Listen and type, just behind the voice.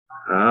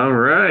All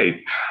right.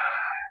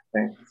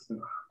 Thanks.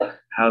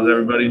 How's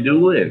everybody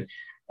doing?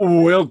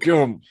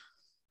 Welcome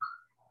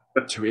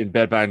to In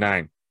Bed by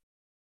 9.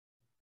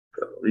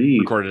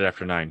 Leave Recorded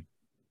after 9.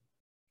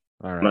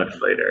 All right. much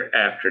later,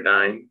 after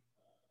 9,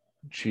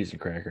 Cheese and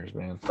crackers,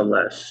 man.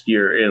 unless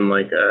you're in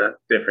like a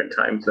different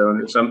time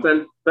zone or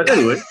something. But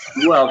anyway,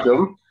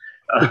 welcome.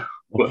 In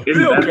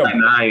bed by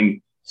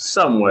 9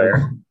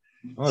 somewhere.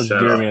 Oh,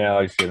 Jeremy and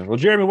Alex. Well,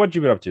 Jeremy, what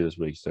you been up to this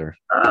week, sir?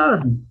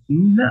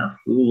 No, a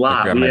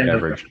lot. Grab my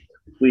beverage.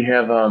 We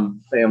have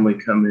family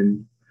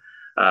coming.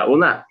 Well,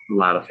 not a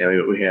lot of family,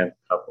 but we have a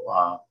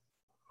couple.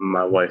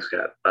 My wife's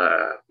got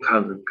a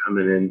cousin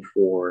coming in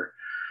for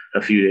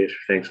a few days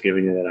for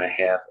Thanksgiving, and then I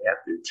have at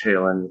the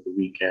tail end of the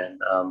weekend.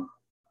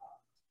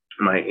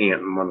 My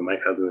aunt and one of my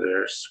cousins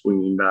are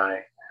swinging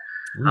by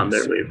on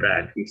their way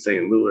back from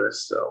St.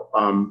 Louis. So,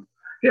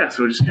 yeah,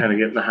 so we're just kind of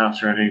getting the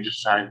house ready,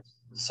 decide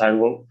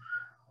what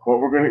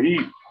we're gonna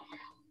eat.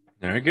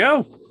 There you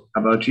go.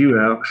 How about you,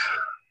 Alex?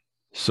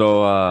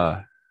 So,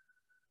 I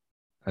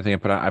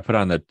think I put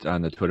on the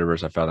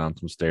Twitterverse. I fell down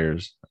some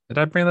stairs. Did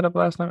I bring that up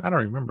last night? I don't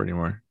remember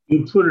anymore.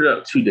 You put it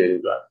up 2 days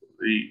ago.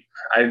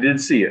 I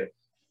did see it.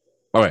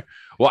 Okay.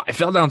 Well, I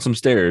fell down some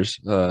stairs,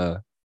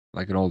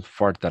 like an old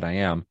fart that I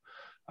am.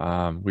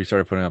 We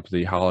started putting up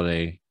the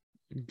holiday,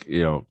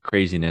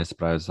 craziness,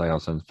 but I was like, all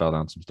of a sudden fell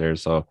down some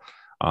stairs. So,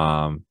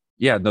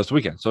 yeah, no, it's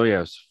weekend. So yeah, it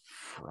was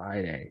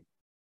Friday.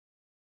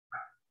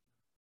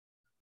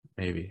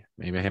 Maybe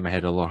I hit my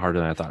head a little harder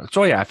than I thought.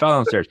 So yeah, I fell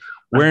downstairs.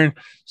 Wearing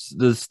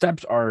the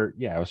steps are,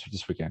 it was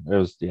this weekend. It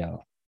was, yeah.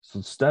 So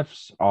the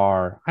steps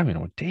are, I don't even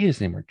know what day is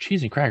anymore.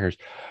 Cheese and crackers.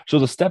 So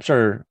the steps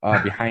are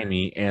behind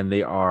me, and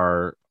they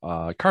are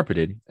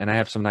carpeted, and I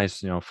have some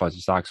nice,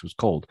 fuzzy socks. It was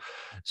cold,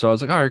 so I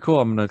was like, all right,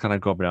 cool. I'm gonna kind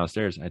of go up and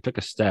downstairs. And I took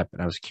a step,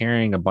 and I was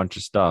carrying a bunch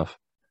of stuff,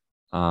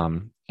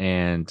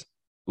 and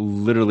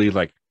literally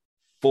like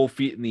full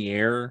feet in the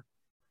air,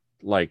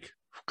 like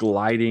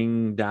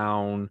gliding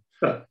down.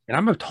 And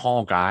I'm a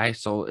tall guy,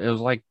 so it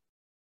was like,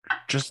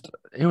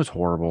 it was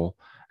horrible.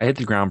 I hit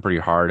the ground pretty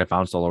hard. I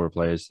bounced all over the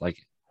place. Like,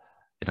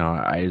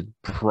 I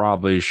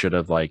probably should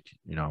have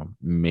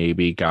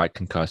maybe got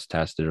concussed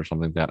tested or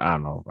something like that. I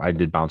don't know. I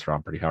did bounce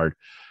around pretty hard.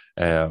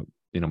 My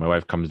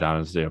wife comes down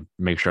and says,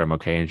 make sure I'm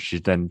okay. And she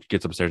then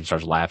gets upstairs and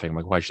starts laughing. I'm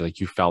like, why? She's like,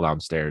 you fell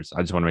downstairs.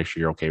 I just want to make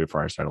sure you're okay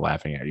before I started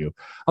laughing at you.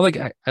 I'm like,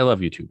 I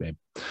love you too, babe.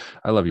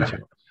 I love you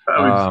too.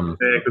 I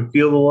could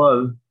feel the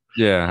love.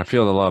 Yeah, I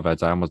feel the love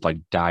as I almost like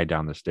died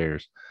down the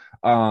stairs,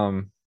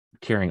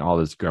 carrying all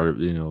this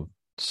garbage,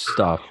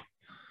 stuff.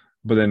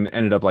 But then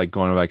ended up like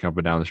going back up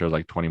and down the stairs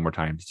like 20 more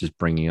times, just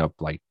bringing up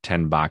like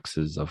 10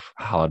 boxes of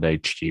holiday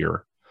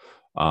cheer,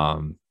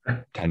 10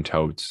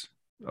 totes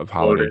of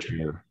holiday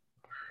cheer.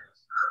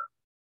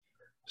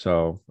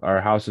 So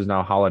our house is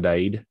now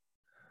holidayed.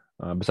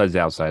 Besides the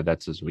outside,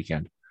 that's this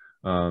weekend.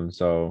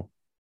 So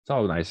it's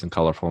all nice and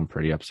colorful and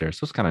pretty upstairs.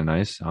 So it's kind of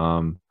nice.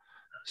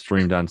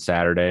 Streamed on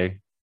Saturday.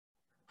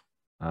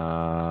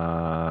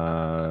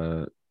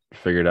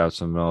 Figured out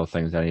some little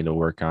things I need to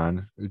work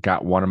on.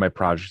 Got one of my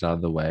projects out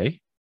of the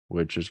way,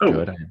 which is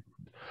good.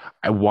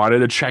 I wanted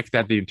to check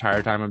that the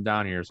entire time I'm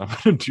down here, so I'm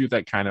going to do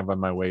that kind of on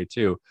my way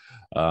too.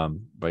 But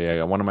yeah, I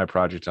got one of my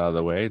projects out of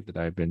the way that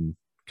I've been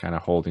kind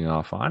of holding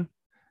off on,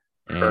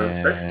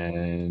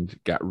 and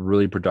got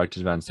really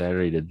productive on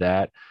Saturday. Did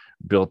that,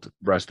 built the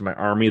rest of my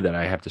army that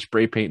I have to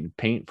spray paint and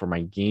paint for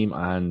my game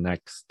on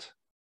next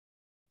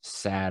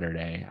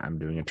Saturday. I'm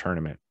doing a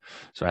tournament,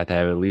 so I have to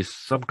have at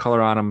least some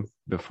color on them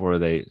before so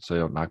they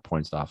don't knock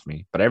points off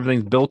me. But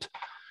everything's built,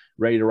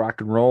 ready to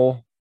rock and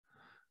roll.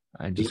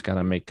 I just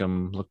gotta make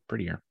them look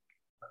prettier.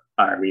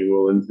 Army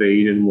will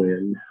invade and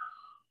win.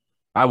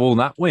 I will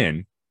not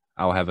win.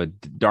 I'll have a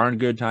darn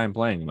good time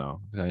playing,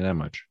 though. I'll tell you that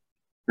much.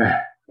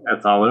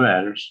 That's all that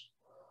matters.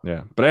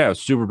 Yeah, but yeah, I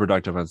was super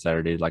productive on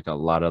Saturday. Like a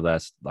lot of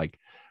that, like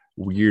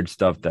weird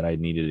stuff that I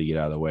needed to get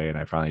out of the way, and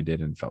I finally did,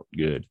 and felt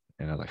good.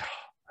 And I was like,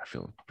 I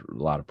feel a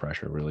lot of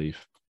pressure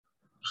relief.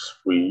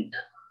 Sweet.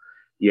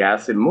 Yeah,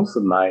 so most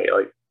of my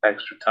like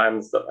extra time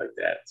and stuff like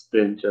that, it's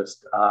been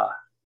just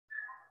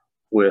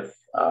with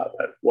my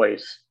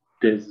wife's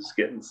business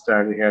getting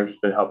started here. I've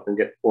just been helping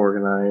get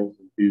organized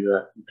and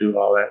do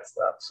all that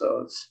stuff.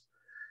 So it's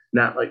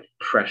not like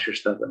pressure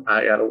stuff that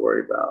I got to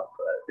worry about,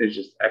 but it's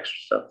just extra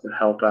stuff to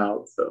help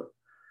out. So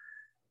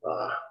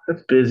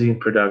it's busy and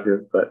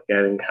productive, but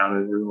getting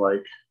counted as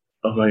like,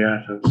 oh my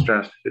gosh, I'm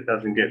stressed if it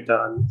doesn't get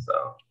done.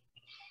 So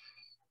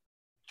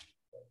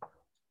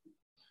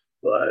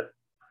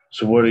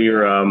what are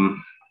your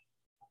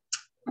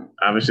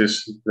obviously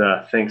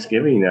the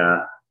Thanksgiving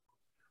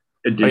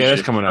edition? Oh, yeah,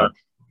 that's coming up.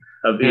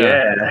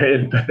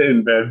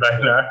 In bed by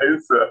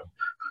 9. So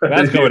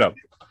that's coming up.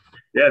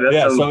 Yeah,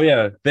 that's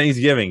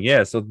Thanksgiving.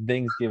 Yeah, so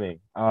Thanksgiving.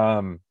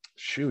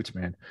 Shoot,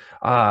 man.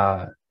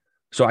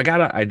 So I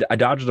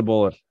dodged a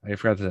bullet. I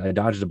forgot that I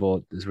dodged a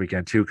bullet this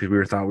weekend too, because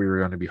we thought we were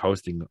going to be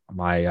hosting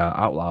my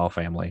outlaw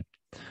family.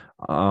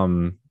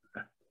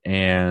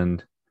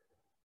 And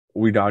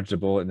we dodged a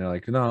bullet, and they're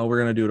like, no, we're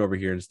going to do it over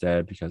here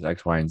instead because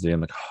X, Y, and Z.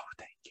 I'm like, oh,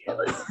 thank you.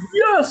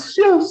 Yes.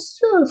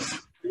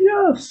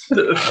 Yes. I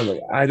was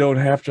like, I don't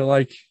have to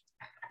like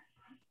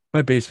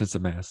my basement's a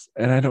mess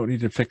and I don't need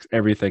to fix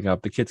everything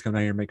up. The kids come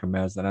down here and make a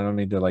mess, and I don't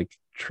need to like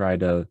try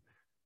to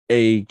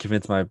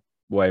convince my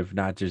wife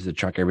not just to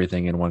chuck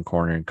everything in one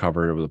corner and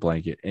cover it with a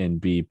blanket, and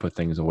B, put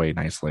things away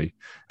nicely.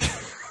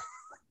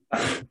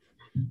 That's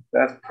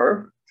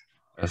perfect.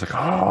 I was like,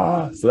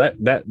 oh, so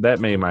that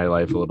made my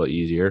life a little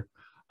easier.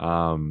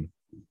 Um,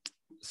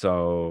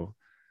 so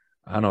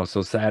I don't know.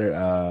 So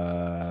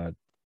Saturday,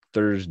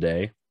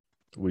 Thursday,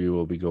 we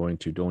will be going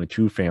to only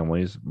two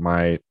families.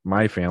 My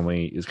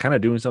family is kind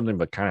of doing something,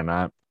 but kind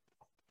of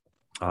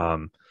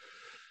not.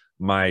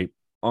 My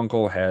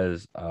uncle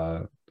has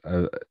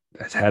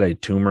had a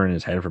tumor in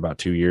his head for about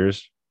 2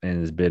 years and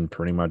has been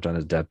pretty much on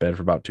his deathbed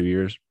for about 2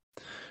 years.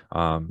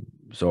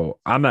 So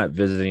I'm not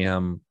visiting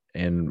him,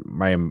 and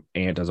my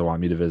aunt doesn't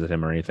want me to visit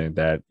him or anything like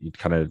that. He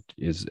kind of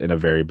is in a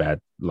very bad,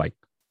 like,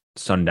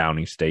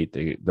 sundowning state.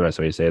 The best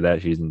way to say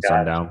that, he's in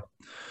sundown.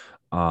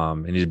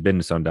 And he's been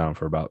in sundown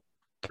for about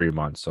 3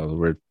 months.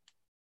 So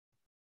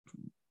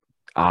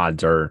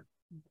odds are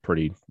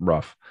pretty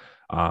rough.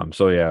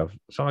 So yeah,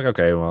 so I'm like,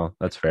 okay, well,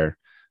 that's fair.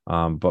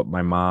 But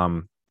my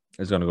mom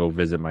is going to go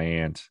visit my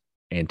aunt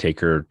and take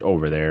her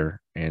over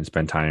there and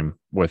spend time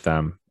with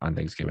them on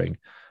Thanksgiving.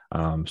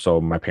 So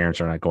my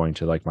parents are not going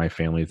to like my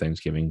family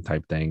Thanksgiving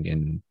type thing.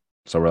 And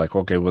so we're like,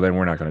 okay, well, then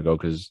we're not going to go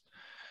because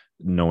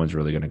no one's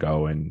really going to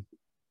go, and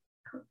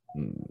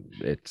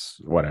it's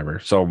whatever.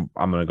 So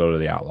I'm going to go to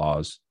the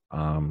Outlaws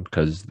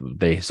because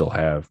they still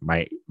have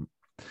my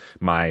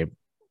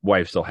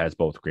wife still has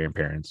both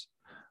grandparents,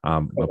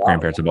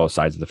 grandparents on both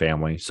sides of the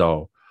family.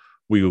 So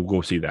we will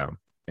go see them.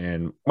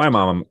 And my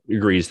mom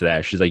agrees to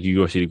that. She's like, you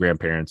go see the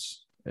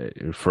grandparents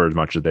for as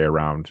much as they're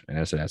around. And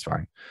I said, that's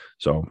fine.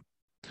 So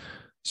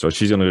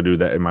she's going to do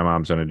that. And my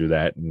mom's going to do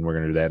that. And we're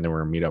going to do that. And then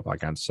we're going to meet up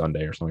like on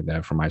Sunday or something like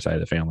that for my side of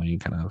the family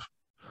and kind of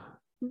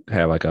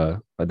have like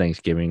a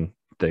Thanksgiving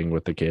thing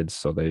with the kids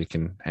so they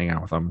can hang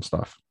out with them and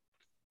stuff.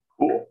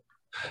 Cool.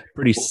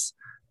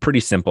 Pretty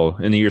simple.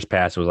 In the years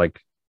past, it was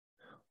like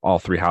all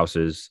three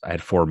houses. I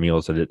had 4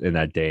 meals in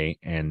that day,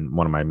 and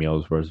one of my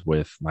meals was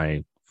with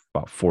my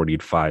about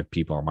 45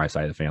 people on my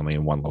side of the family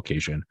in one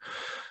location.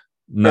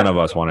 None of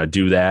us want to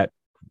do that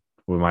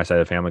with my side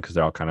of the family because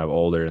they're all kind of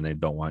older and they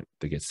don't want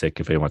to get sick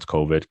if anyone's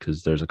COVID,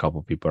 because there's a couple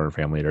of people in our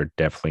family that are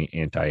definitely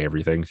anti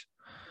everything.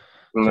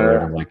 So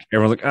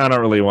everyone's like, I don't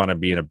really want to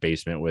be in a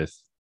basement with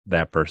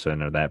that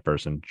person or that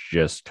person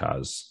just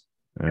because.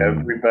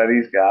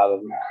 Everybody's got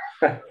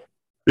them.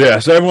 Yeah,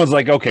 so everyone's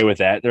like okay with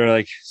that. They're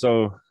like,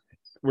 so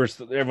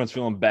everyone's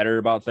feeling better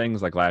about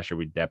things. Like last year,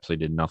 we definitely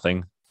did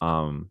nothing.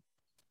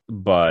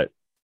 But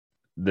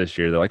this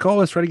year they're like, oh,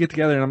 let's try to get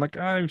together. And I'm like,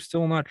 I'm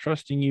still not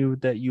trusting you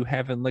that you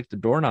haven't licked the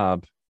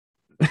doorknob.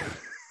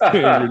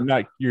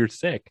 You're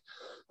sick.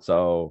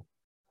 So,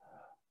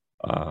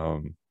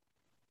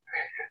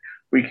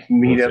 we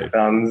can meet up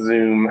on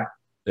Zoom.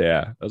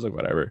 Yeah, I was like,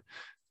 whatever.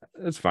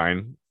 That's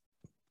fine.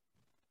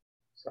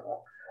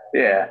 So,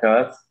 yeah,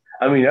 no,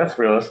 that's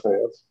realistic.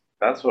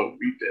 That's what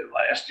we did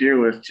last year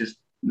was just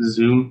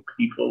Zoom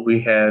people.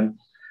 We had,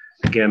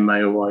 again,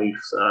 my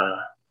wife's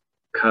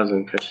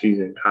cousin, because she's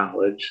in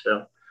college,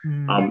 so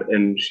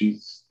and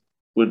she's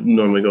would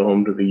normally go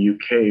home to the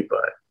UK,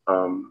 but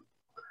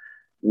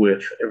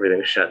with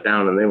everything shut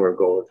down and they were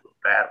going through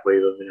a bad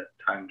wave of that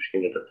time, she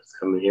ended up just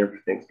coming here for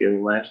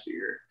Thanksgiving last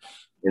year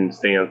and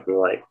staying through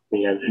like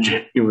the end of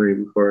January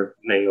before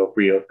they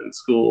reopened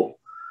school.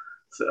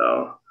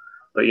 So,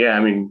 but yeah, I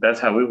mean, that's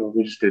how we were.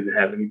 We just didn't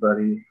have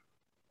anybody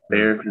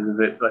there because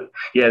of it. But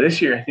yeah,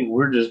 this year I think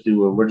we're just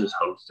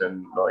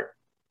hosting like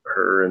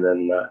her and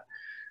then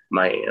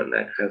my aunt,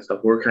 that kind of stuff.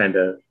 We're kind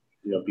of,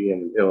 being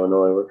in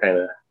Illinois, we're kind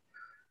of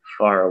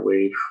far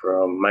away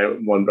from my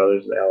one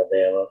brother's in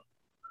Alabama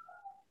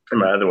and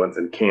my other one's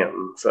in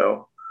Canton.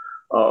 So,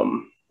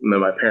 and then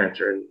my parents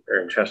are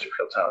in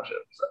Chesterfield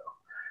Township. So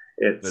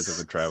it's they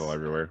could travel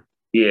everywhere.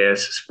 Yeah,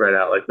 it's spread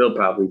out. Like they'll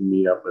probably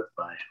meet up with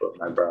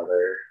my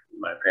brother,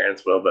 my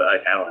parents will, but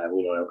like I don't have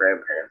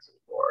grandparents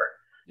anymore.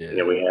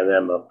 Yeah. We had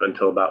them up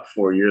until about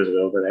 4 years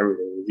ago, but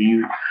everything was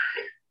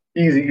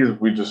easy because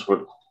we just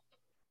would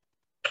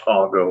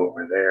all go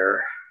over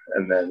there,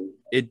 and then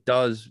it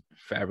does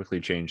fabrically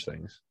change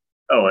things.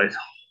 Oh, it's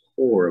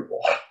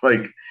horrible.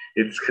 Like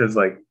it's because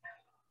like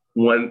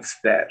once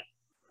that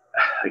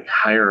like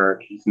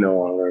hierarchy's no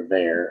longer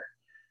there,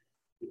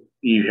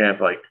 you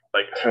have like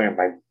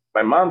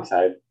my mom's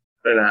side,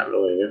 they're not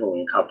really, there's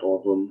only a couple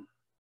of them,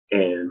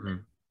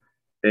 and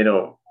they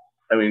don't,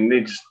 I mean,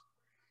 they just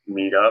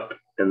meet up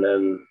and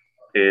then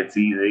it's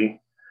easy.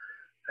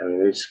 I mean,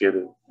 there's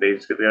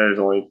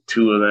only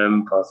 2 of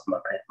them plus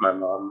my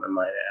mom and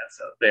my dad,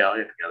 so they all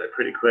get together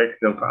pretty quick,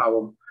 no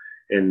problem,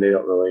 and they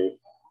don't really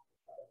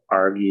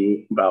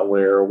argue about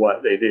where or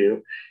what they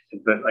do.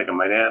 But like on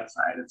my dad's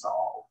side, it's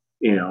all,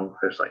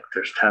 there's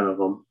 10 of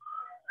them.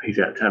 He's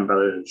got 10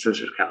 brothers and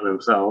sisters counting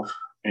himself,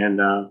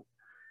 and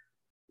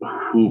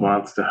who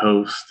wants to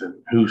host and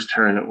whose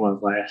turn it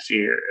was last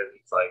year. And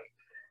it's like,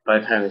 by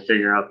the time they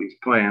figure out these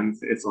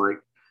plans, it's like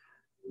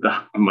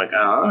I'm like,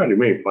 I already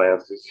made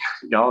plans because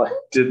y'all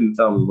didn't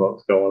tell me what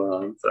was going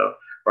on. So,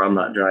 or I'm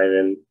not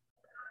driving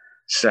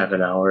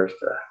 7 hours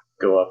to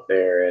go up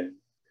there and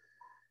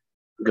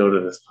go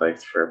to this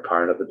place for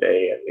part of the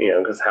day,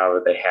 and because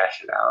however they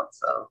hash it out.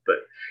 So, but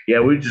yeah,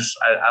 we just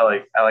I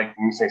like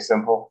when you say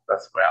simple.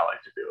 That's the way I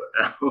like to do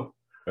it now.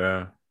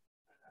 Yeah,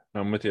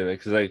 I'm with you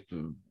because like,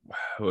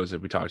 what was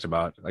it we talked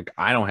about? Like,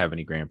 I don't have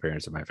any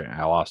grandparents in my family.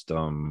 I lost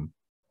them.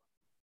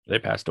 They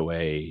passed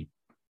away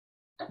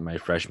my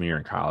freshman year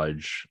in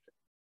college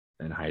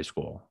and high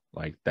school.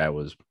 Like that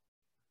was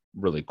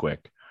really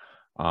quick.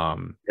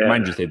 Mind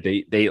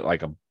you, they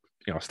like a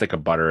stick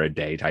of butter a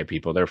day type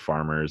people. They're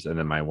farmers, and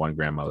then my one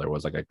grandmother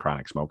was like a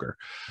chronic smoker.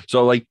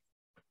 So like,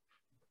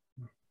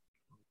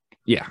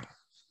 yeah,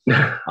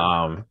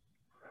 that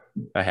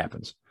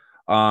happens.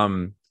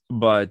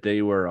 But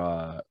they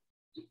were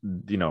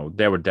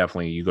they were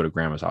definitely, you go to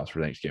grandma's house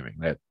for Thanksgiving.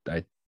 That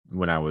I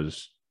when I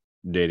was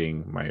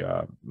dating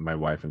my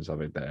wife and stuff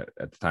like that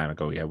at the time, I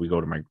go, yeah, we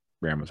go to my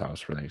grandma's house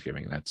for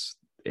Thanksgiving. That's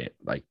it.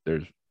 Like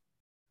there's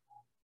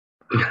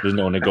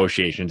no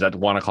negotiations. At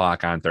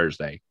 1:00 on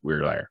Thursday, we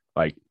were there.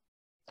 Like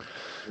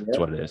that's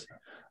what it is.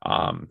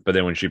 But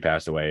then when she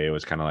passed away, it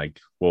was kind of like,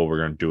 well,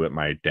 we're gonna do it at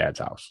my dad's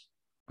house.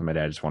 And my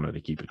dad just wanted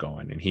to keep it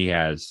going, and he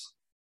has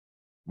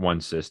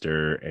one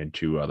sister and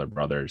two other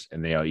brothers,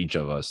 and they each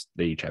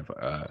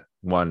have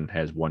one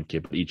has one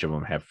kid, but each of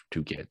them have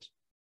 3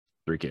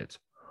 kids.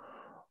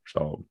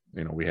 So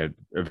we had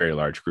a very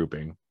large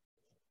grouping.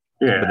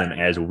 Yeah. But then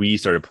as we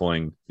started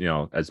pulling,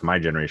 as my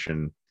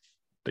generation,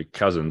 the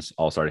cousins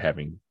all started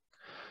having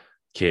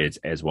kids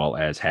as well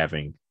as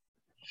having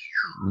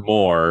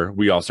more.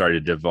 We all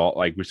started to devolve.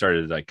 Like we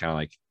started like kind of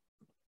like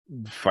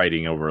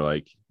fighting over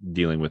like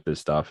dealing with this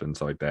stuff and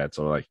stuff like that.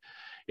 So like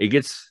it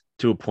gets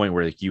to a point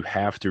where like you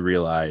have to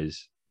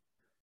realize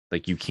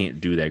like you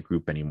can't do that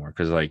group anymore,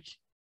 because like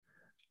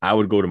I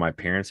would go to my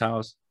parents'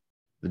 house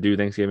to do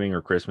Thanksgiving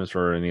or Christmas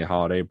or any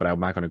holiday, but I'm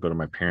not going to go to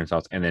my parents'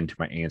 house and then to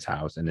my aunt's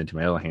house and then to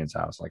my other aunt's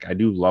house. Like I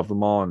do love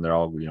them all and they're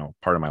all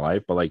part of my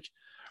life, but like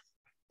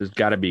there's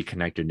got to be a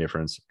connected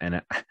difference. And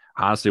I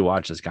honestly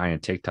watched this guy on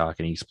TikTok,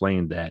 and he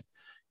explained that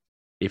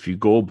if you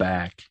go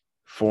back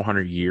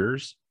 400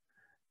 years,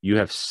 you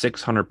have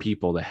 600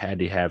 people that had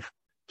to have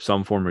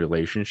some form of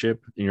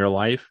relationship in your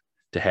life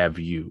to have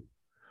you.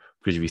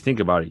 Because if you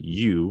think about it,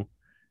 you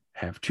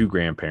have 2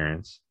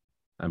 grandparents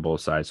on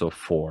both sides, so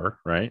 4,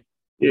 right?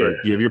 Yeah. Or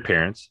you have your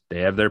parents, they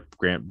have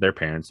their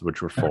parents,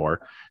 which were 4.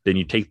 Then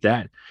you take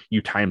that,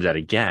 you times that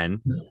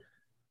again,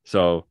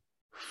 so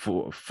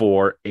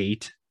 4,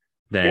 8,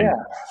 then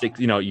 6.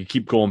 You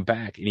keep going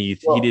back, and he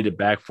did it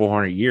back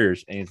 400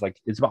 years, and it's like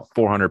it's about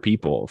 400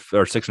 people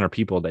or 600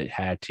 people that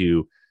had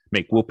to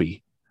make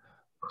whoopee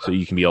so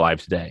you can be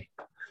alive today.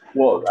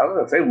 Well, I was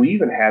gonna say we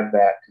even had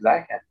that because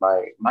I had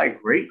my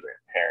great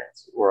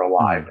grandparents were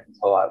alive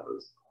until I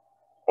was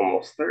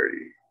almost 30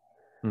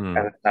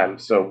 at the time.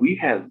 So we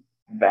had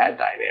that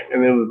dynamic,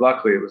 and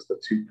luckily it was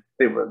the 2.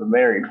 They were the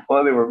married.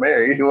 Well, they were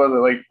married. It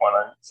wasn't like one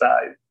on each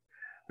side,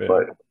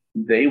 but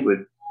they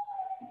would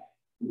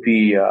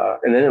be.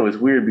 And then it was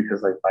weird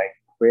because like my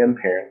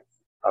grandparents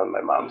on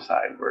my mom's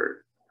side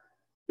were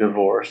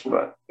divorced,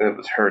 but it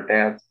was her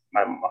dad's,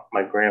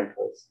 my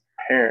grandpa's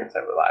parents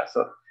that were alive.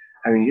 So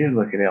I mean, you're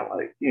looking at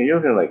like you're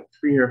looking at like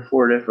 3 or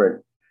 4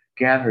 different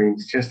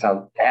gatherings just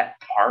on that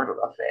part of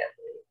the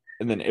family.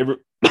 And then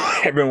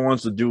everyone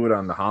wants to do it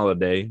on the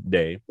holiday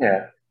day.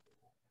 Yeah.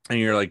 And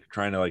you're like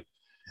trying to like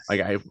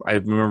I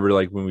remember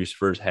like when we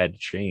first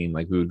had Shane,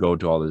 like we would go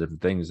to all the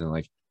different things, and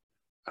like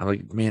I'm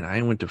like, man,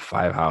 I went to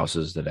 5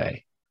 houses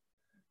today.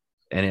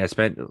 And I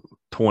spent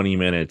 20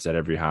 minutes at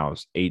every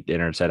house, ate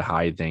dinner, said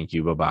hi, thank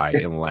you, bye-bye,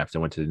 and left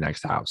and went to the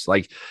next house.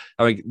 Like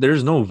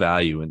there's no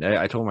value. And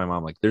I told my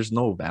mom, like, there's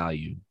no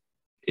value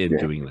in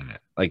doing that.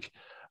 Like,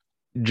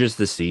 just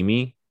to see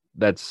me,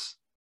 that's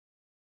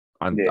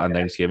on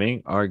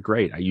Thanksgiving. All right,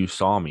 great. You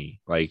saw me.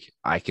 Like,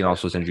 I can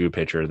also send you a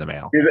picture in the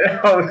mail.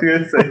 I was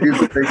going to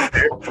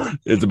say,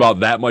 it's about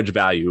that much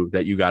value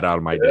that you got out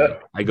of my day.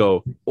 I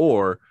go,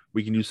 or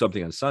we can do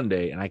something on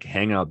Sunday, and I can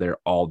hang out there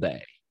all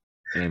day.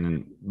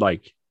 And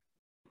like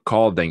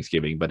call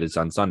Thanksgiving, but it's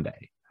on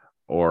Sunday,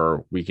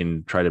 or we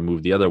can try to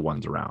move the other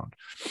ones around.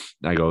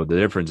 And I go, the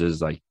difference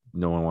is like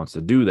no one wants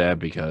to do that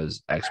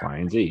because X, Y,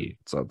 and Z.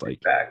 So it's like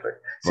exactly.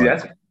 See,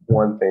 that's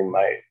one thing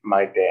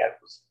my dad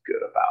was good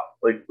about.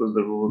 Like was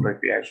the rule,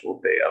 like the actual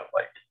day of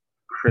like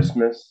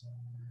Christmas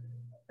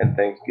and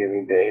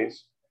Thanksgiving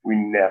days, we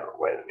never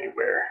went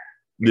anywhere.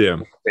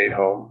 We stayed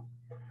home,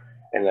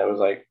 and that was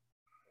like.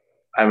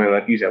 I mean,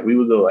 like you said, we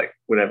would go like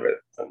whatever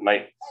the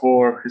night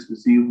before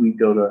Christmas Eve. We'd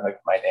go to like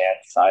my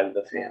dad's side of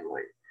the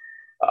family.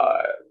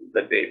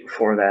 The day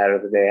before that or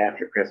the day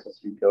after Christmas,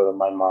 we'd go to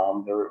my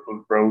mom. They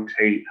would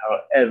rotate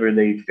however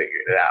they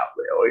figured it out.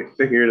 They always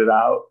figured it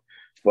out.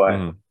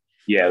 But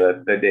yeah,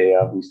 the day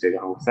of we stayed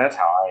home. So that's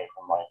how I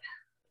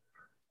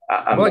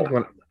am. Like,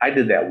 I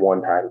did that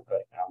one time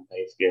like on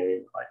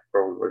Thanksgiving, like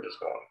where we were just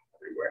going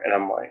everywhere, and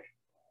I'm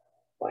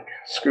like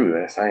screw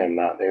this. I am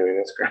not doing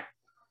this crap.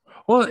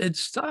 Well, it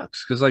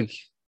sucks because like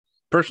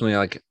personally,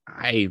 like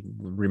I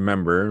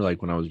remember,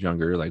 like when I was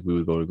younger, like we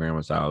would go to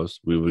grandma's house,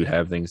 we would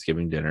have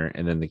Thanksgiving dinner,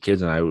 and then the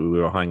kids and I we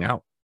would all hang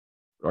out.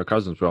 Our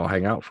cousins would all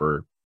hang out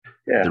for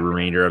Yeah. the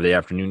remainder of the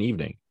afternoon,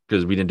 evening,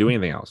 because we didn't do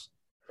anything else.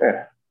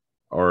 Yeah.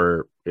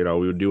 Or we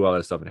would do all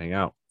that stuff and hang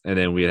out, and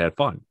then we had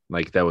fun.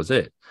 Like that was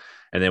it.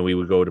 And then we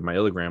would go to my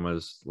other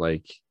grandma's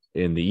like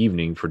in the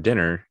evening for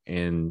dinner,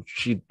 and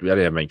I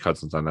didn't have many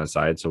cousins on that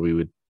side, so we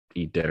would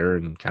eat dinner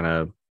and kind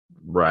of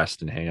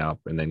rest and hang out,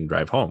 and then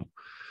drive home.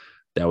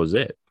 That was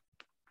it.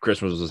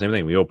 Christmas was the same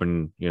thing. We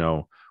opened,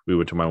 we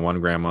went to my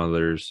one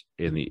grandmother's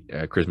in the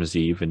Christmas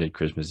Eve and did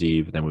Christmas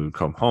Eve. And then we would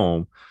come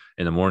home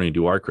in the morning,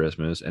 do our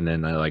Christmas. And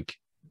then like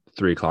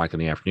 3 o'clock in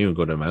the afternoon,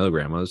 go to my other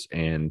grandma's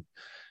and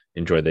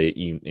enjoy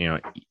the,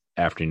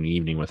 afternoon,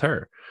 evening with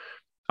her.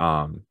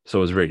 So it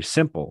was very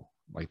simple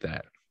like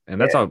that.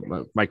 And that's how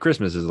my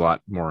Christmas is a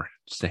lot more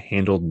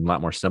handled and a lot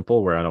more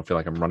simple, where I don't feel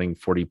like I'm running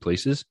 40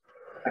 places.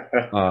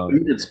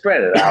 You could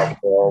spread it out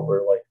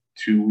over like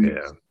 2 weeks.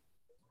 Yeah.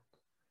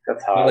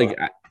 That's how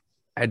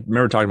I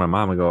remember talking to my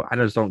mom. I go, I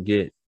just don't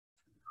get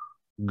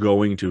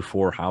going to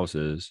 4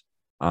 houses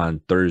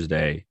on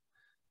Thursday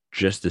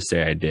just to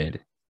say I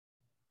did.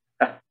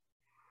 And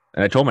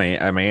I told my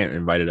aunt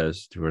invited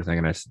us to her thing,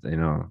 and I said,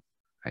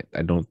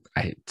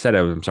 I said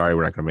I'm sorry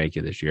we're not going to make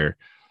it this year.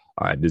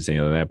 I did say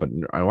that, but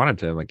I wanted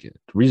to, like, the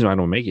reason I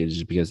don't make it is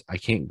just because I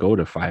can't go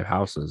to 5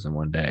 houses in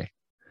one day.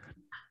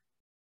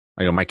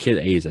 I go, my kid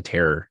A is a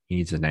terror. He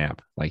needs a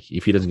nap. Like,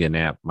 if he doesn't get a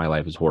nap, my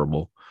life is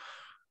horrible.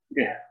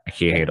 Yeah, I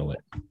can't handle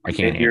it. I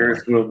can't.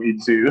 Yours will be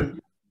too.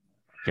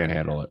 Can't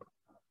handle it.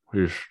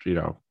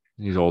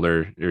 He's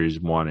older, or he's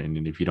 1,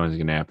 and if he doesn't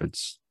get a nap,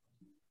 it's.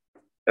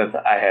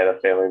 I had a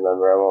family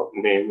member. I won't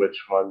name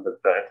which one, but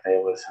if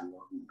they listen,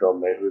 they'll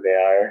know who they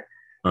are.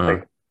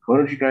 Like, why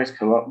don't you guys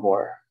come up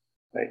more?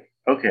 Like,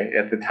 okay,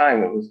 at the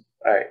time it was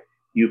all right.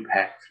 You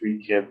pack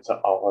 3 kids,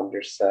 all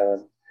under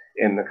 7,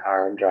 in the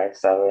car and drive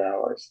 7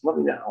 hours. Let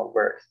me know how it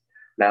works.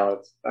 Now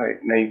it's all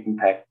right. Now you can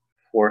pack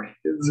 4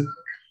 kids.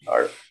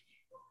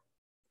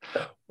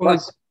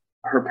 Plus,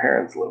 her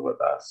parents live with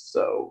us,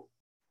 so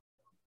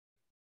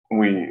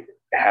we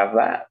have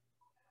that.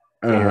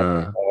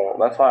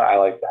 That's why I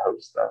like the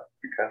host stuff,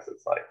 because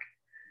it's like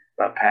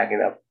not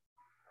packing up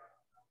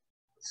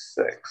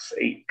 6,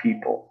 8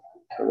 people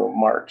to go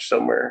march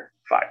somewhere,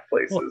 5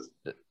 places.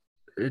 Well,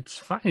 it's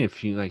fine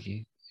if you like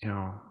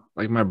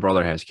my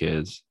brother has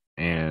kids,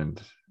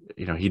 and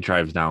he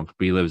drives down.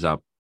 He lives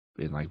up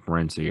in like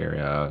Morenci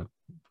area,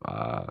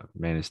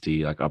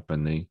 Manistee, like up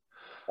in the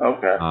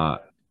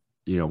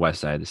west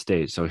side of the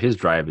state. So his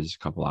drive is a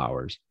couple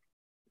hours.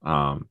 3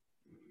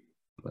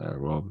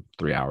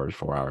 hours,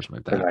 4 hours,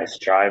 something like that. It's a nice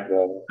drive,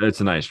 though.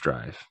 It's a nice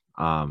drive.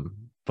 But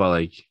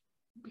like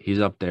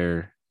he's up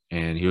there,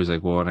 and he was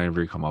like, well,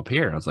 whenever you come up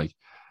here,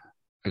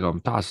 I go,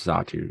 I'm tossing this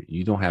out to you.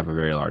 You don't have a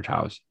very large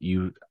house.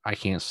 I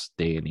can't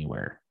stay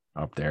anywhere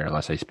up there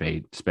unless I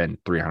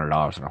spend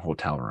 $300 in a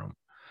hotel room.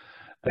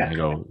 And I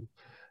go,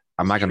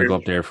 I'm not going to go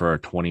up there for a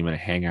 20-minute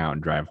hangout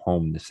and drive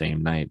home the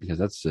same night, because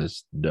that's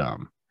just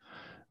dumb.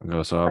 I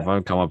go, so if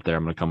I come up there,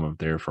 I'm going to come up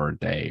there for a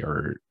day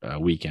or a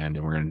weekend,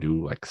 and we're going to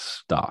do like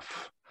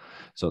stuff.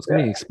 So it's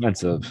going to be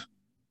expensive.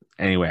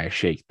 Anyway, I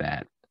shake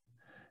that.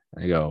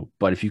 I go,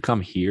 but if you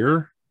come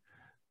here,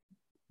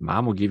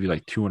 Mom will give you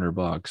like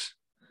 $200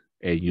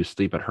 and you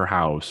sleep at her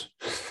house.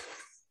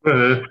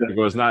 I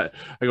go,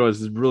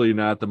 it's really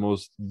not the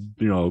most,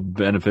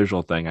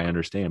 beneficial thing. I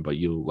understand, but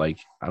you I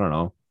don't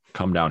know,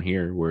 come down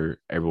here where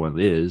everyone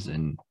is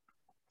and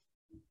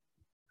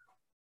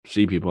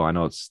see people. I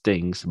know it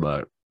stinks,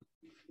 but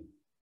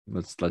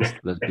let's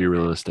be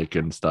realistic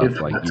and stuff.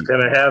 It's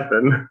gonna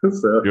happen.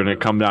 So you're gonna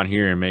come down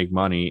here and make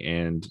money,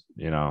 and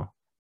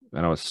I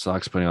know it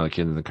sucks putting all the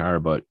kids in the car,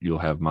 but you'll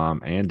have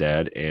Mom and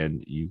Dad,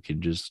 and you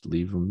can just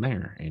leave them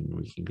there, and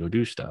we can go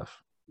do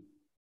stuff.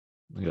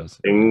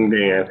 Ding,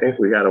 ding, I think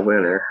we got a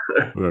winner.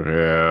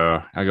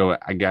 Yeah. I go,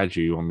 I got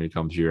you. You want me to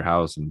come to your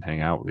house and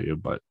hang out with you,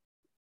 but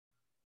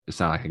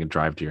it's not like I can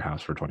drive to your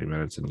house for 20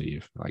 minutes and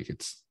leave. Like,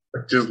 it's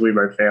just leave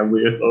my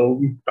family at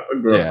home.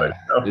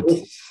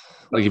 It's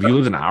like, if you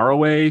live an hour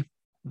away,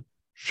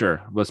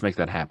 sure, let's make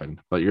that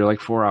happen. But you're like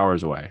 4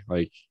 hours away.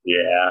 Like,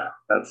 yeah,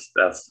 that's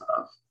tough.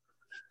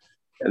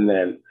 And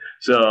then,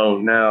 so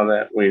now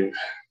that we've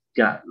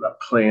got the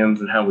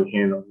plans and how we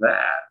handle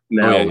that,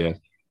 now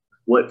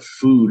what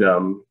food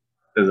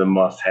is a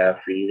must-have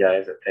for you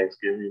guys at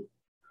Thanksgiving?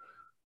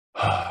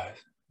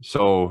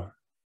 So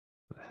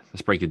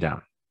let's break it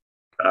down.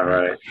 All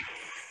right.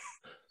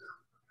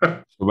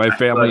 So my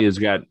family has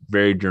got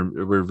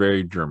we're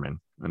very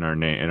German in our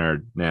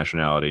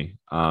nationality.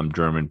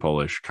 German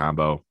Polish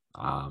combo.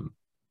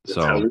 That's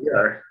how we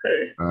are.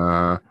 Hey.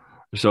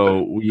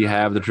 So we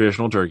have the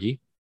traditional turkey.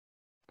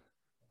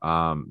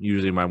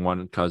 Usually my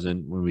one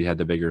cousin, when we had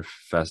the bigger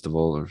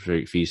festival or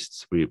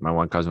feasts, my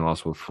one cousin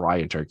also would fry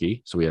a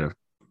turkey. So we had a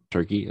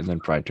turkey and then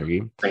fried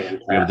turkey.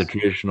 Fantastic. We have the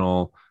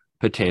traditional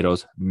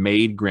potatoes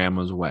made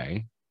grandma's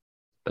way.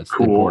 That's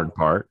the important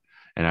part.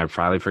 And I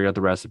finally figured out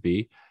the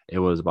recipe. It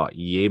was about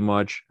yay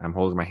much. I'm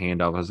holding my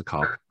hand out as a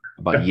cup.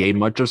 About yay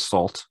much of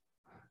salt,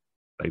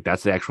 Like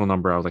that's the actual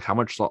number. I was like, how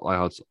much salt? Like,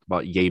 it's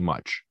about yay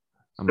much.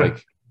 I'm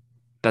like,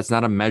 that's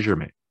not a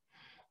measurement.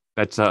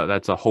 That's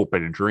a hope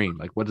and a dream.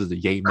 Like, what does the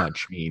yay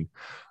much mean?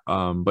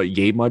 But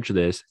yay much of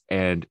this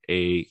and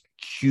a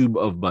cube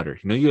of butter.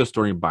 You know, you go to the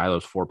store and buy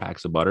those 4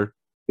 packs of butter.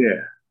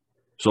 Yeah.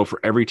 So for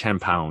every 10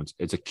 pounds,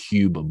 it's a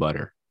cube of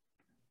butter.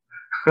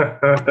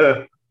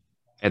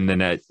 and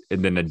then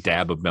a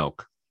dab of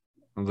milk.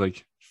 I was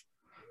like,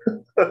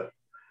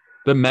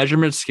 the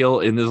measurement skill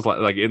in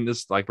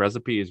this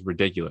recipe is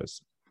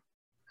ridiculous.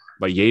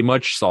 But yay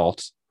much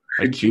salt,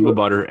 a cube of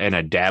butter, and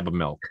a dab of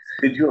milk.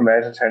 Did you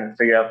imagine trying to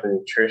figure out the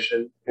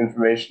nutrition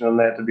information on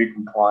that to be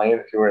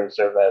compliant if you were to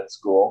serve that at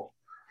school?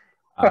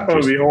 That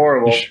would be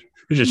horrible. It's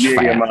just yay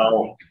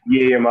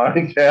amount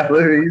of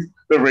calories.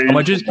 The range. How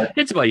much is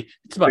it's about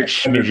a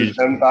smidgen.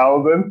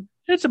 10,000.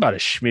 It's about a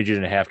smidgen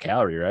and a half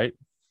calorie, right?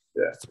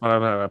 Yeah, that's what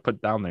I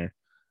put down there.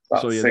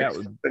 About 600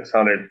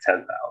 to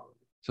 10,000.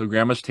 So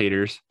grandma's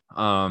taters.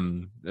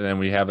 And then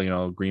we have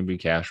green bean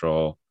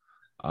casserole,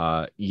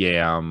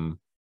 yam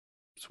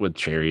with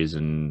cherries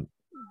and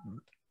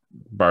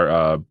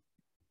brown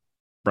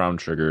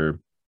sugar.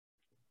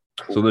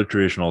 Cool. So the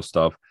traditional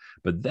stuff.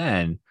 But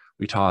then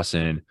we toss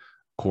in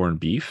corned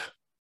beef.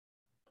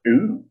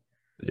 Ooh.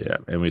 Yeah,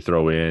 and we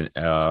throw in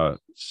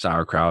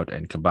sauerkraut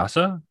and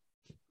kielbasa,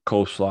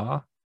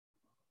 coleslaw,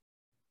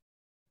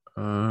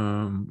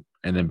 and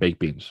then baked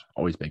beans.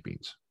 Always baked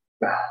beans.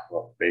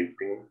 Love baked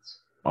beans.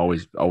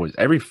 Always.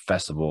 Every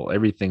festival,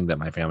 everything that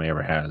my family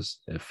ever has,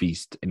 a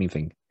feast,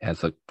 anything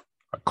has a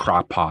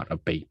crock pot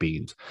of baked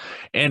beans,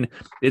 and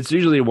it's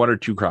usually 1 or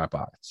 2 crock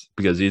pots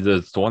because either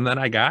it's the one that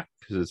I got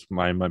because it's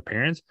my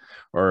parents,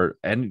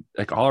 and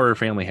like all our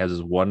family has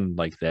is one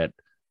like that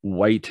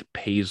white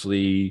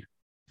paisley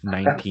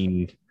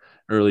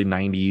early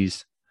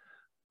 90s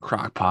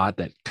crock pot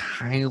that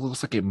kind of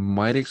looks like it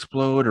might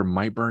explode or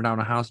might burn down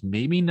a house.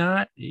 Maybe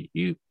not.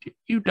 You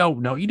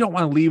don't know. You don't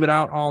want to leave it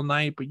out all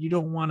night, but you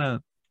don't want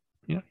to,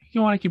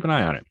 you want to keep an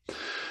eye on it.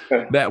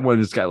 That one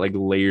has got like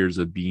layers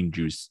of bean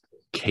juice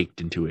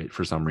caked into it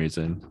for some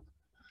reason.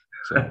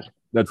 So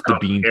that's the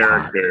bean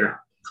pot.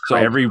 So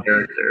every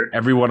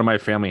one of my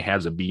family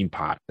has a bean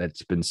pot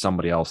that's been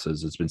somebody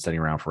else's. It's been sitting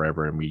around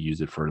forever, and we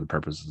use it for the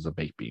purposes of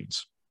baked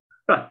beans.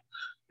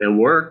 It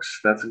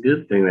works. That's a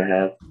good thing to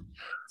have.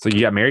 So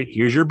you got married.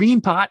 Here's your bean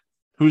pot.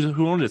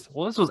 Who owned this?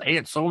 Well, this was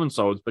Aunt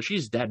so-and-so's, but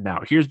she's dead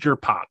now. Here's your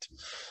pot.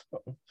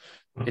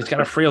 It's got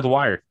a frayed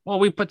wire. Well,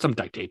 we put some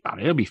duct tape on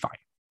it. It'll be fine.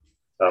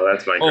 Oh,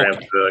 that's my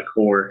grandpa's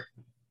core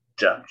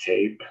duct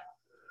tape.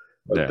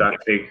 Yeah.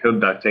 He'll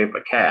duct tape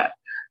a cat.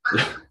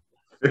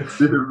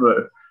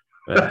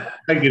 But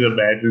I can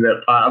imagine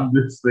that pot. I'm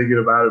just thinking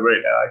about it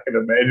right now. I can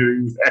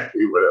imagine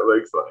exactly what it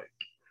looks like.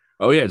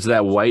 Oh, yeah. It's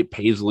that white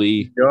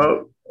paisley.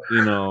 Yep.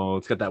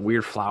 It's got that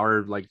weird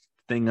flower like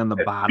thing on the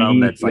bottom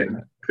that's like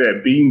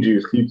that bean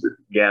juice keeps it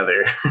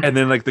together. And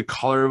then like the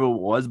color of it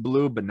was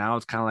blue, but now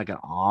it's kind of like an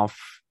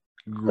off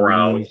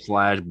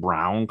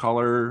green/brown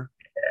color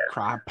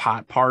crock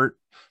pot part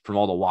from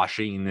all the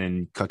washing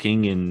and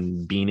cooking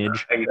and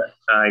beanage.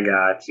 I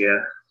got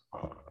you.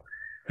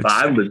 But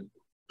I would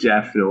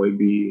definitely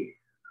be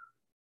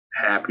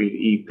happy to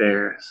eat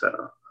there.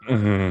 So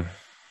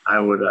I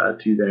would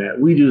do that.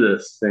 We do the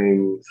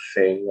same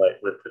thing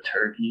like with the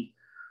turkey.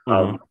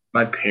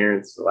 My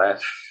parents, the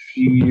last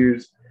few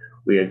years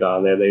we had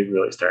gone there, they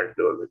really started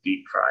doing the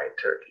deep frying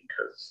turkey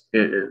because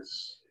it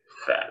is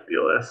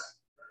fabulous.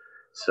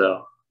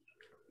 So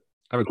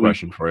I have a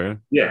question for you.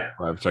 Yeah.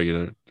 I'm sorry.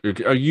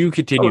 You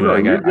continue. Oh,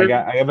 no,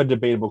 I have a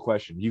debatable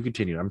question. You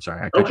continue. I'm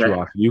sorry. I cut you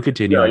off. You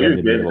continue. No,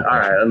 you're good. All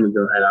right, let me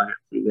go ahead. I'll get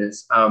through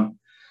this.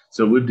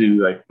 So we'll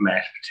do like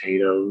mashed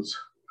potatoes.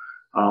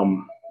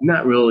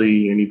 Not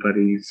really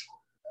anybody's.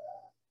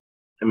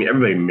 I mean,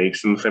 everybody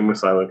makes them the same way,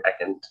 so I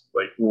can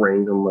like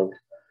rank them. Like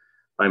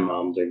my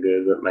mom's are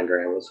good, but my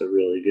grandma's are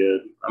really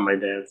good on my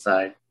dad's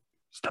side.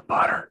 It's the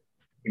butter.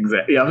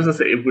 Exactly. Yeah, I was gonna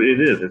say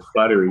it is. It's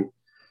buttery,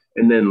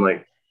 and then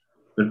like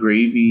the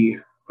gravy.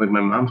 Like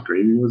my mom's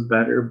gravy was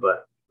better,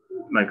 but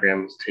my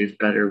grandma's tastes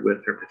better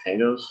with her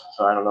potatoes.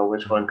 So I don't know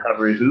which one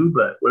covers who,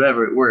 but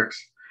whatever, it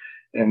works.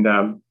 And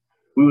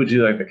we would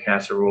do like the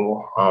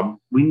casserole.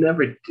 We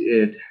never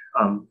did.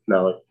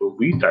 Now like when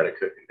we started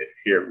cooking it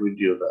here, we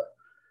do the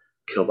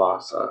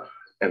kielbasa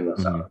and the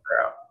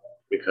sauerkraut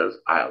because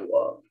I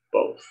love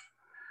both.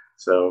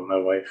 So my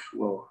wife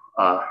will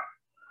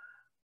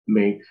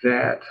make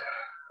that.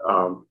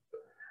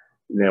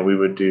 Then we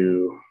would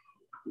do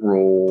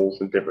rolls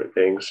and different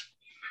things.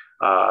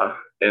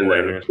 And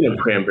then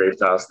cranberry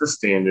sauce, the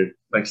standard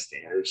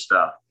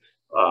stuff.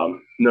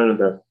 None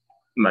of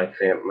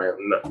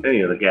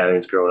any of the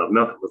gatherings growing up,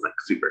 nothing was like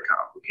super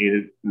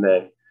complicated. And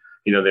then,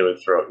 they would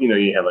throw,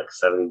 you had like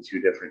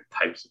 72 different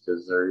types of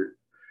dessert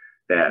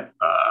that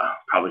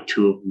probably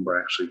 2 of them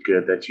were actually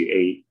good that you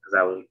ate because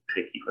I was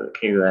picky when it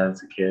came to that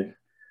as a kid.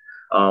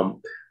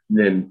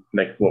 Then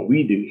like what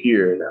we do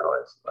here now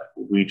is like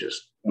we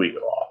go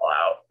all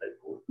out. Like,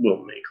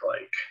 we'll make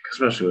like,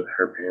 especially with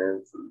her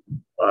parents and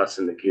us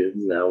and the kids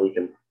now we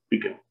can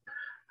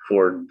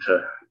afford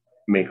to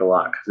make a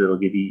lot because it'll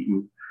get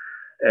eaten.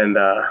 And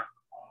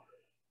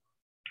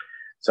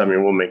so I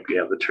mean, we'll make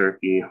the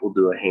turkey. We'll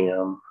do a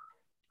ham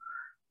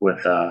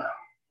with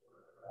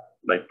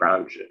like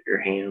brown sugar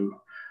ham,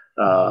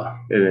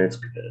 and it's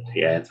good.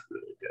 Yeah, it's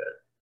really good.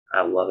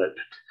 I love it.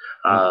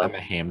 I'm a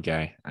ham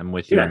guy. I'm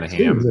with you Yeah, on the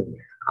ham.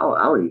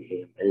 I'll eat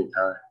ham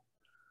anytime.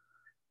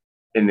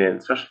 And then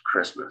especially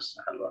Christmas,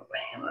 I love the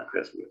ham on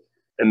Christmas.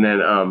 And then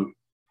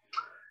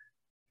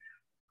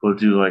we'll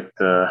do like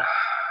the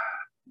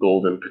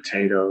golden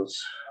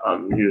potatoes.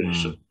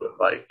 Usually with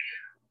like,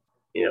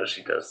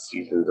 she does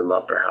seasons them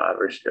up or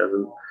however she does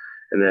them.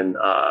 And then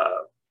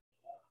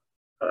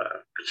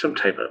some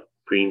type of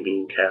green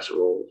bean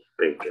casserole,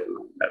 bacon,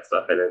 that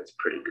stuff, and it's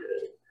pretty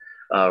good.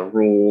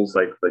 Rolls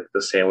like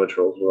the sandwich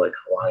rolls with like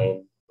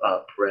Hawaiian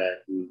bread,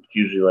 and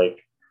usually like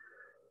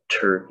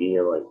turkey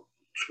and like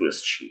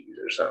Swiss cheese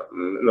or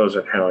something. And those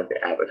are kind of like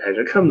the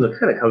appetizer. It kind of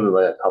comes with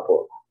like a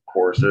couple of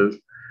courses.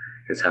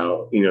 Is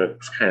how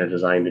it's kind of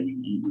designed to be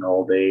eaten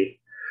all day.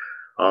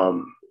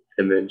 And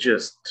then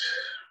just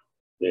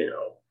good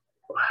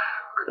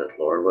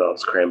Lord, what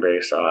else?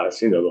 Cranberry sauce,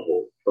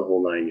 the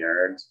whole 9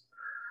 yards.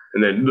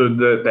 And then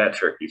that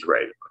turkey's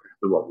regular.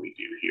 The one we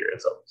do here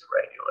is always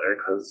regular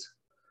because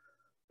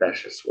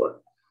that's just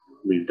what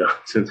we've done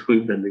since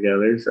we've been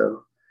together.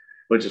 So,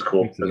 which is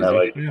cool because I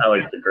like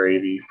the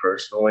gravy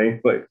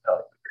personally. Like I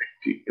like the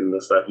gravy and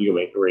the stuff. You can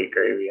make great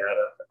gravy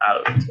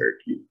out of the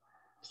turkey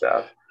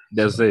stuff.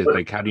 Does it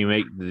like how do you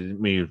make?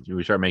 When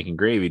you start making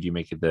gravy, do you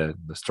make it the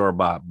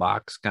store-bought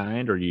box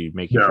kind, or do you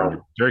make it from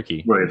the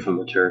turkey? Right from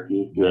the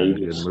turkey. Yeah,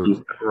 you just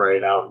scoop it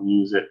right out and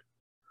use it.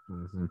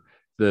 Mm-hmm.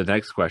 The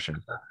next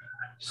question: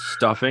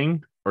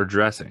 stuffing or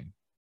dressing?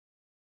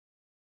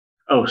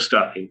 Oh,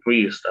 stuffing. We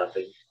use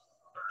stuffing.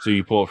 So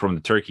you pull it from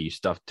the turkey,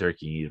 stuffed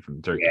turkey, eat it from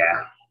the turkey.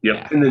 Yeah. Yep.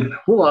 Yeah. And then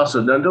we'll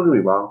also don't get me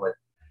wrong, like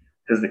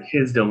because the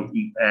kids don't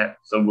eat that,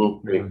 so we'll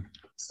make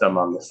some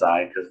on the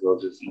side because they'll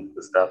just eat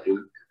the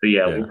stuffing. But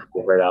we'll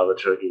pull right out of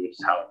the turkey, which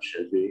is how it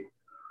should be.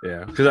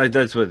 Yeah, because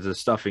that's what the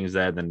stuffing is.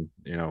 That then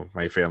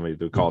my family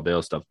they call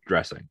Dale stuff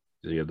dressing.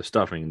 So you have the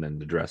stuffing and then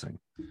the dressing.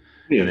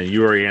 Yeah. And then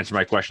you already answered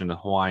my question: the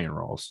Hawaiian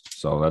rolls.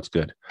 So that's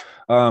good.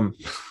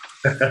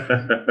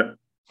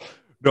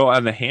 No,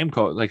 on the ham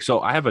coat, like so,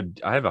 I have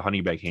a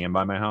honey baked ham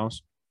by my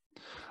house.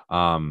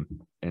 And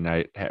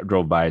I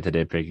drove by it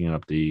today picking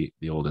up the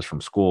oldest from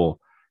school,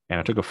 and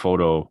I took a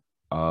photo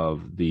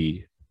of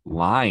the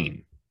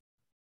line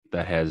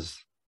that has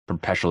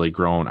perpetually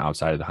grown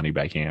outside of the honey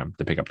baked ham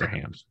to pick up their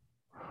hams.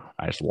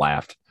 I just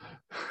laughed.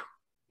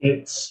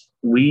 There's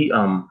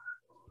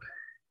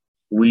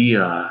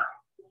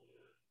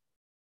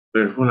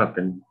one up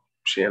in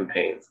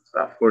Champaign. It's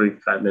about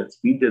 45 minutes.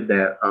 We did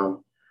that.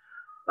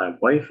 My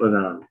wife was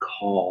on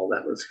call.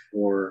 That was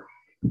for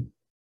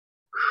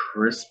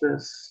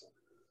Christmas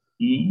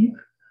Eve,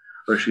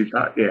 or she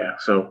thought, yeah.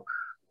 So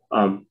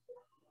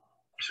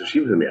she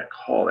was gonna be on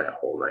call that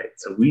whole night.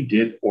 So we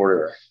did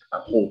order a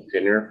whole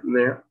dinner from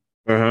there.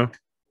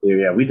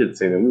 Yeah, we did the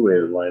same thing. We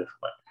waited in line for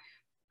like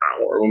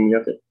an hour when we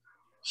got there.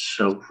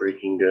 So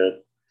freaking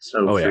good.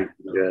 Freaking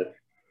good.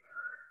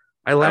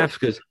 I laughed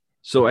because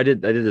I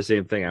did the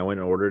same thing. I went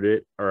and ordered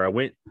it, or I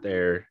went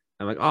there.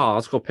 I'm like, oh,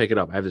 let's go pick it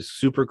up. I have this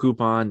super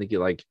coupon to get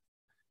like,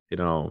 it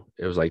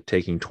was like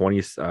taking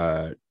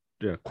 25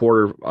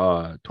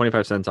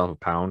 cents off a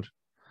pound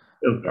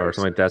or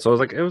something like that. So I was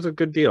like, it was a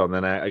good deal. And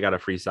then I got a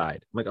free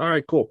side. I'm like, all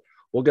right, cool.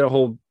 We'll get a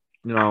whole,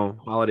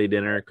 holiday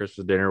dinner,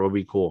 Christmas dinner will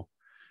be cool.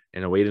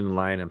 And I waited in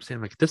line. I'm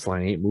saying like, this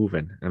line ain't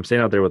moving. And I'm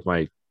staying out there with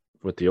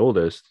the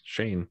oldest,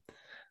 Shane.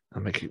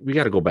 I'm like, we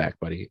got to go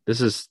back, buddy.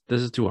 This is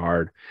too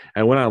hard.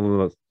 I went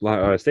on,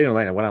 stayed in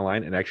line. I went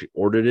online and actually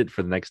ordered it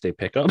for the next day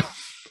pickup.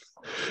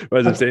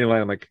 As I'm standing in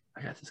line, I'm like,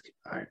 I got this.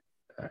 All right.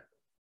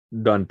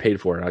 Done,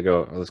 paid for it. I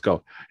go, let's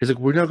go. He's like,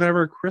 we're not gonna have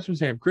our Christmas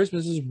ham.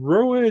 Christmas is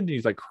ruined.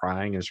 He's like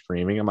crying and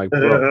screaming. I'm like,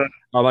 bro,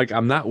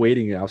 I'm not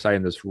waiting outside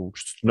in this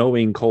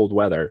snowing cold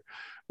weather.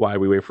 Why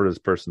we wait for this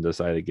person to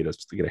decide to get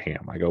a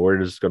ham? I go, we're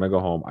just gonna go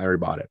home. I already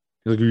bought it.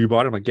 He's like, you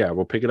bought it? I'm like, yeah,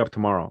 we'll pick it up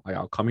tomorrow.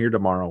 I'll come here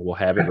tomorrow. We'll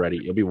have it ready.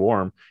 It'll be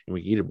warm and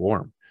we can eat it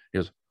warm. He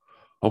goes,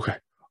 okay.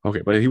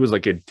 But he was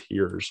like in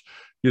tears.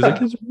 He was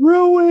like, it's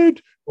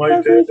ruined.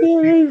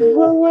 Everything is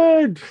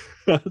ruined.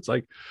 It's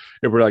like,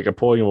 if we're like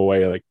pulling him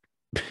away, like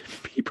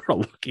people are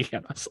looking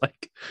at us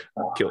like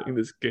killing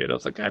this kid. I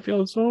was like, I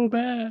feel so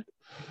bad.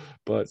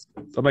 But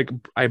I'm like,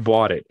 I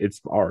bought it. It's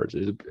ours.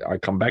 I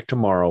come back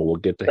tomorrow. We'll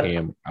get the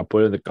ham. I'll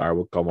put it in the car.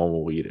 We'll come home.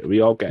 We'll eat it. It'll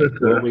be okay.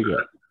 We'll be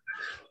good.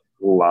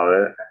 Love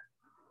it.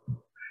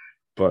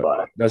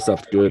 But that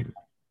stuff's good.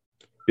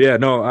 Yeah,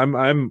 no,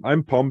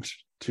 I'm pumped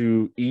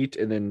to eat,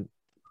 and then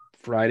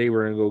Friday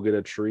we're gonna go get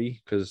a tree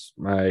because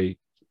my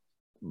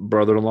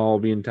brother-in-law will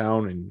be in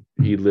town, and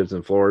he lives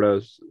in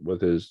Florida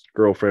with his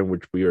girlfriend,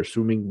 which we are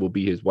assuming will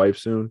be his wife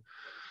soon.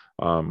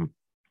 I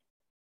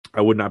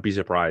would not be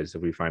surprised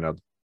if we find out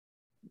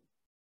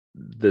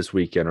this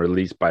weekend, or at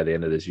least by the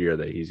end of this year,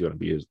 that he's going to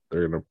be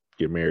they're going to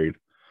get married.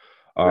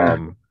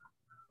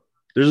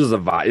 There's a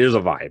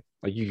vibe,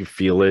 like you can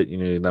feel it,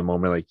 in that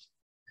moment. Like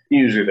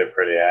usually they're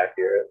pretty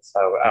accurate.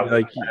 So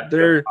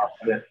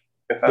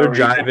They're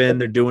jiving.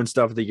 They're doing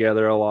stuff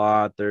together a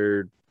lot.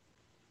 They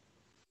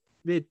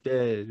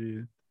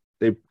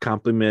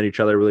complement each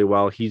other really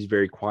well. He's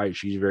very quiet.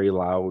 She's very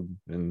loud.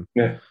 And,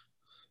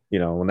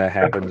 when that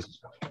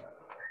happens.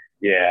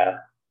 Yeah.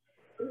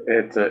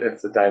 It's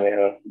a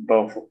dynamic.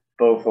 Both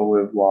will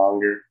live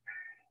longer.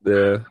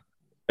 Yeah.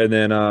 And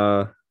then,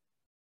 so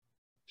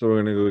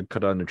we're going to go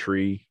cut down the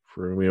tree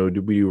we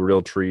do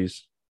real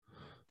trees.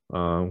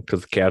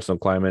 Because the cats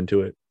don't climb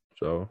into it.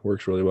 So it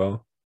works really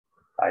well.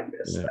 I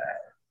miss that.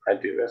 I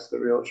do miss the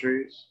real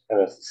trees. I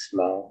miss the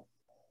smell.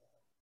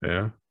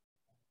 Yeah.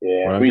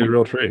 Yeah. Why not get a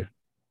real tree?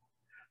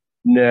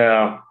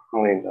 No,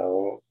 we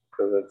don't.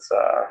 Because it's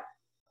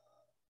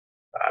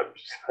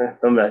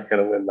I'm not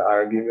gonna win the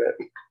argument.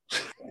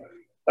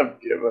 I'm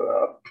giving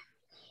up.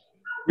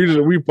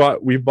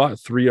 We bought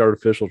 3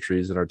 artificial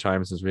trees in our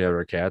time since we have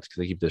our cats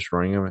because they keep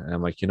destroying them. And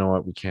I'm like, you know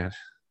what? We can't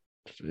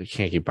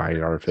keep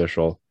buying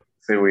artificial.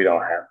 See, we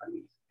don't have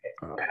any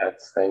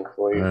pets,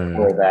 thankfully,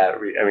 for that.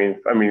 I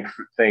mean,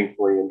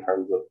 thankfully, in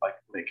terms of like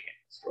they can't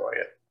destroy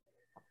it.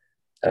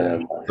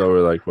 And so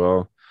we're like,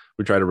 well,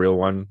 we tried a real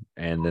one,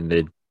 and then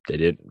they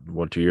did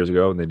 2 years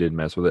ago, and they didn't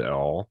mess with it at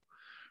all.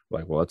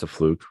 Like, well, that's a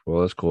fluke.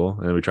 Well, that's cool.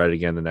 And then we tried it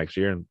again the next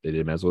year, and they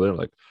didn't mess with it. We're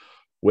like,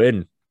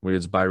 win. We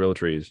just buy real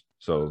trees.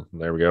 So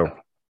there we go.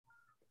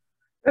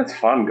 It's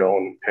fun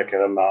going picking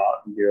them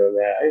out and doing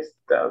that.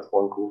 That was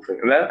one cool thing.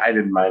 And that I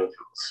didn't mind if it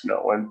was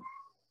snowing.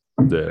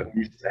 Yeah.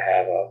 We used to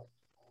have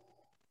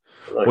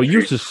it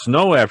used to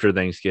snow after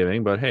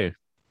Thanksgiving, but hey.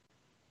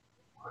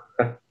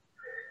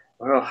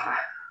 Well,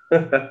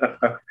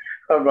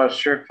 I'm not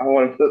sure if I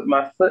want to put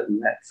my foot in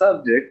that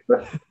subject,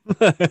 but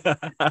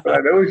I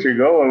know what you're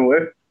going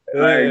with.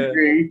 And I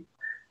agree.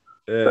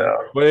 Yeah. So.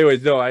 But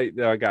anyways, no, I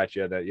got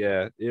you on that.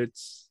 Yeah,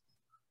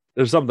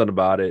 there's something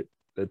about it.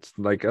 It's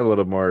like a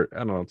little more, I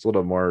don't know, it's a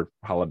little more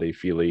holiday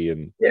feely.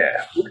 And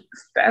yeah,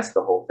 that's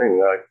the whole thing.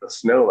 Like the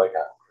snow, like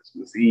on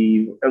Christmas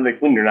Eve, and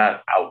like when you're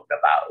not out and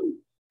about,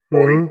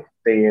 or you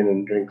stay in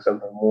and drink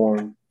something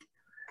warm,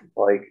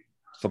 like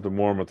something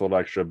warm with a little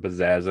extra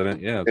pizzazz in it.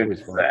 Yeah, it's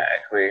always fun.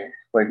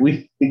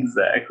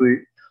 Exactly.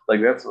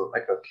 Like that's what,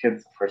 like our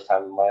kids. The first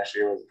time last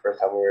year was the first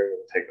time we were able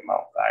to take them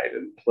outside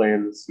and play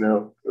in the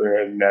snow. There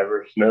had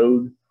never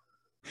snowed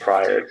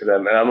prior to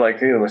them, and I'm like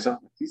thinking to myself,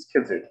 these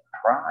kids are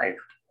deprived.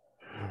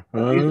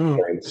 These are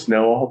playing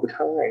snow all the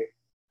time.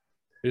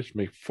 They just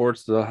make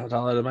forts out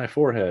of my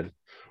forehead.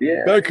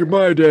 Yeah. Back in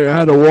my day, I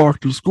had to walk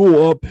to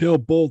school uphill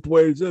both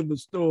ways in the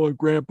snow in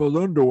Grandpa's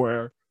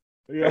underwear.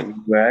 Yeah.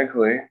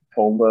 Exactly.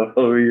 Pulled up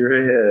over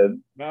your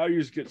head. Now you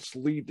just get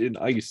sleet and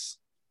ice.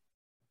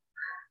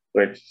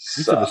 Which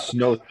the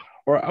snow.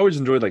 Or I always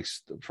enjoyed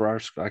for our,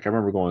 like I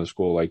remember going to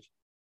school, like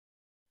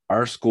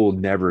our school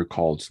never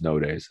called snow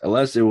days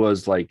unless it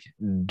was like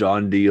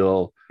done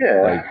deal.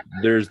 Yeah. Like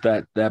there's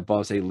that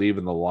bus ain't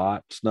leaving the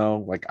lot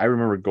snow. Like I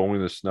remember going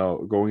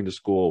to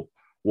school,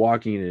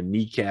 walking in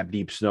kneecap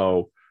deep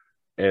snow,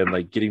 and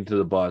like getting to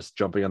the bus,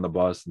 jumping on the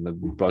bus, and the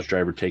bus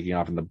driver taking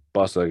off, and the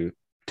bus like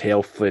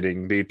tail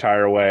flitting the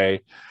entire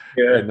way.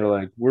 Yeah. And they're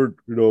like, we're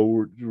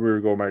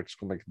going back to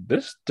school. I'm like,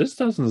 this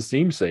doesn't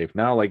seem safe.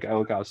 Now, like I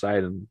look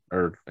outside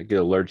or I get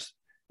alerts.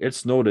 It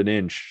snowed an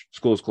inch.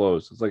 School's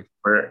closed. It's like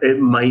it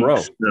might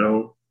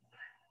snow.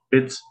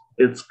 It's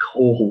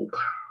cold.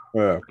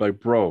 Yeah, like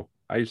bro,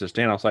 I used to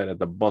stand outside at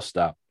the bus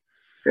stop.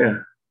 Yeah,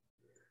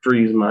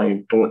 freeze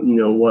my.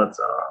 What's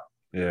up?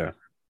 Yeah.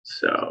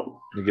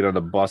 So you get on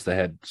the bus that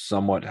had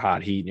somewhat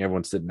hot heat, and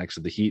everyone's sitting next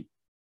to the heat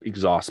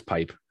exhaust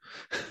pipe.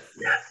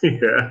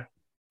 Yeah.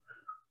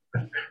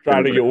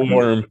 Trying to get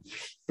warm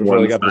before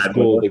they got to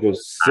school. They go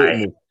sit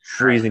in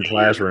freezing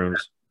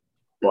classrooms.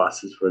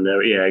 Buses were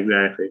never. Yeah,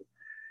 exactly.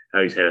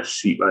 I used to have a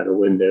seat by the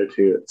window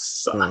too. It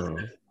sucked.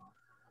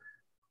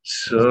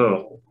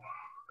 So.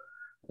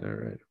 All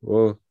right.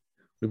 Well,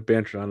 we've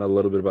bantered on a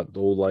little bit about the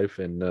old life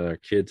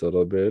and kids a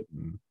little bit.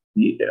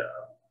 Yeah.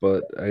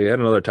 But I had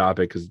another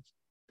topic because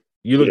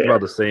you look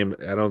about the same.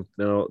 I don't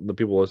know the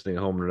people listening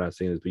at home are not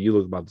seeing this, but you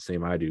look about the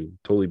same I do.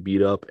 Totally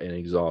beat up and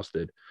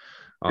exhausted.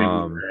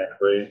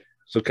 Exactly.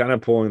 So kind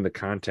of pulling the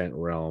content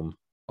realm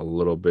a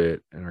little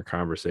bit in our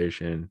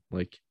conversation,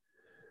 like,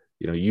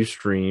 you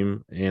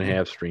stream and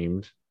have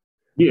streamed.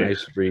 Yeah. I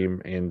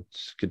stream and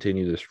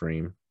continue to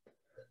stream.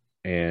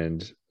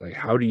 And like,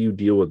 how do you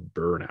deal with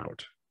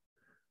burnout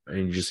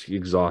and you just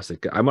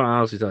exhausted? I'm gonna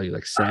honestly tell you,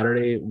 like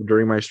Saturday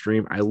during my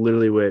stream, I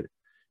literally went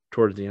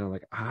towards the end. I'm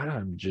like,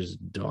 I'm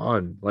just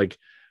done. Like,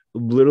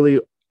 literally,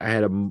 I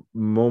had a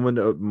moment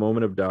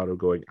of doubt of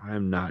going,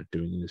 I'm not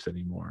doing this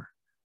anymore.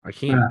 I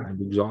can't.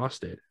 I'm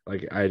exhausted.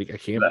 Like, I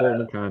can't pull in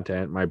the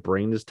content. My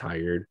brain is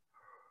tired.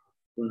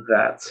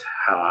 That's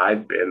how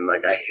I've been.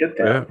 Like, I hit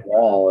that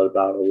wall at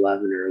about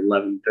 11 or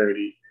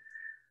 11:30.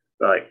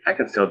 Like, I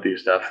can still do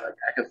stuff. Like,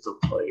 I can still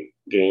play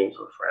games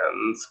with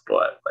friends,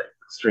 but like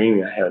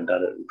streaming, I haven't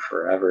done it in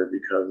forever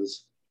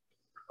because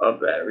of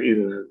that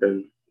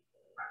reason.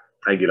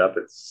 I get up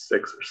at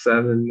 6 or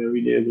 7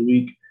 every day of the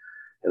week,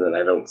 and then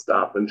I don't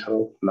stop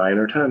until 9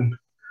 or 10,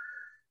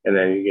 and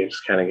then you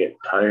just kind of get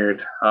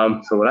tired.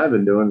 So what I've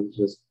been doing is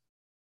just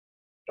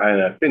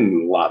And I've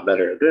been a lot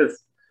better at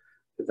this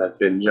because I've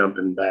been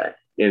jumping back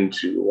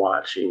into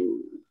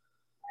watching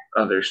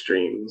other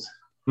streams.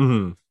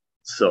 Mm-hmm.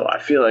 So I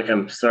feel like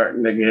I'm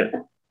starting to get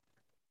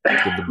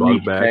the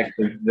bug back.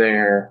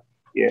 There.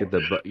 Yeah.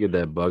 Get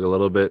that bug a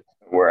little bit.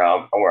 Where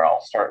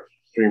I'll start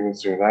streaming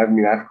soon. I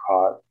mean, I've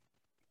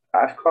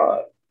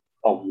caught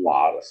a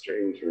lot of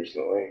streams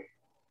recently.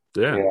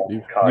 Yeah,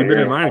 you've been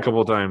in mine a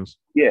couple of times.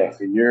 Yeah,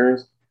 for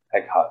yours,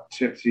 I caught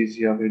Tipsy's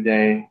the other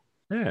day.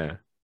 Yeah.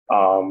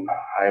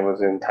 I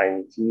was in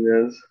Tiny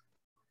Tina's.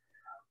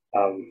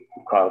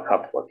 Caught a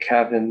couple of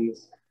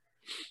Kevin's.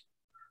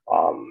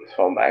 So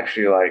I'm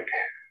actually like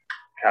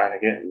kind of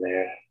getting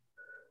there.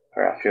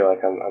 Or I feel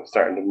like I'm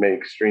starting to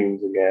make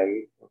streams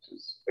again, which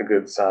is a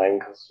good sign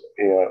because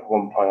at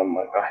one point I'm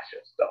like, I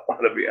just don't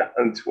want to be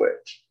on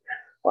Twitch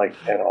like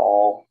at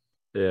all.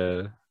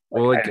 Yeah.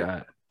 Well,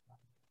 I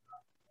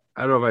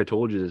don't know if I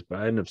told you this, but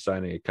I ended up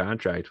signing a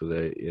contract with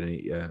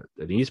an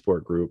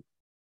esport group.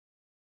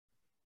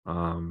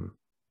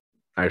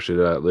 Actually,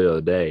 the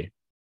other day,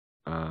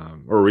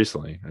 or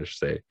recently, I should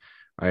say,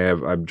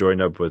 I've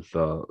joined up with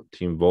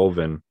Team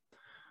Volvin,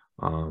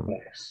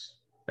 Nice.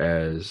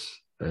 as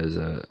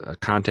a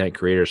content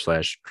creator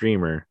 /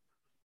 streamer,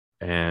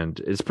 and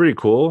it's pretty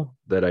cool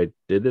that I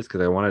did this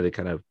because I wanted to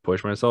kind of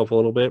push myself a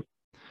little bit,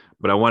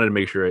 but I wanted to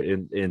make sure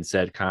in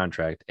said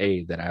contract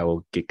that I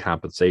will get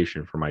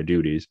compensation for my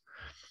duties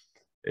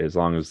as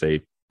long as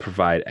they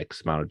provide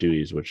X amount of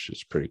duties, which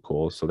is pretty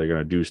cool. So they're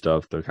going to do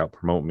stuff to help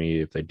promote me.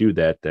 If they do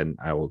that, then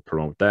I will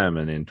promote them,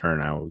 and in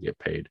turn I will get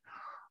paid.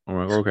 I'm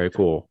like, okay,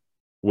 cool.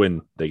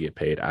 When they get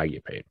paid, I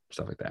get paid,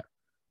 stuff like that.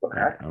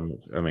 Okay.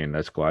 I mean,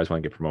 that's cool. I just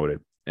want to get promoted.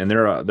 And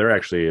they're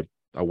actually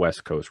a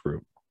West Coast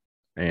group.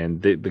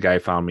 And the guy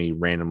found me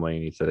randomly,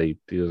 and he said he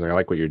was like, I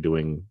like what you're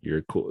doing.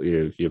 You're cool.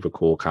 You have a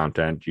cool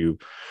content. Your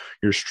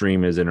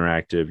stream is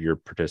interactive. You're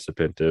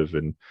participative,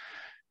 and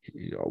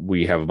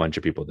we have a bunch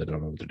of people that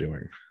don't know what they're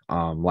doing.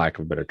 Lack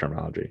of better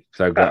terminology.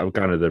 So I've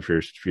gone to the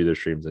first few of the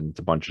streams, and it's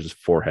a bunch of just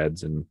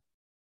foreheads. And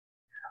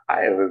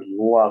I would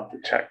love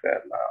to check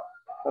that out.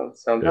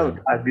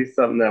 I'd be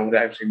something that would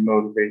actually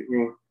motivate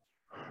me.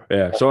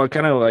 Yeah, so I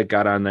kind of like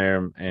got on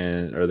there,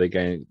 they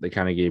kind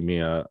of gave me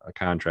a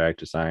contract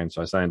to sign.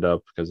 So I signed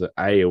up because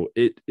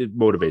it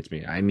motivates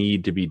me. I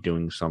need to be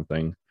doing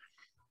something.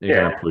 It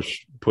kind of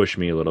push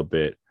me a little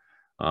bit.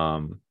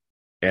 And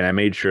I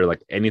made sure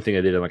like anything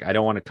I did, I'm like, I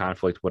don't want to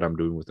conflict what I'm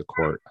doing with the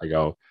court. I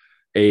go,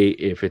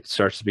 if it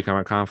starts to become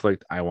a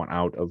conflict, I want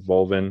out of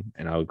Volvin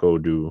and I'll go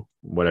do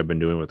what I've been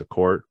doing with the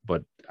court.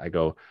 But I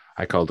call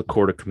the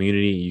court a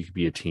community. You could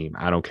be a team.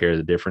 I don't care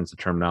the difference, the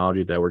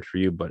terminology that works for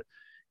you, but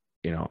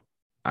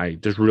I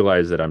just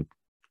realized that I'm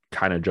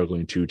kind of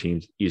juggling two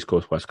teams, East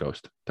Coast, West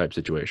Coast type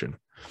situation.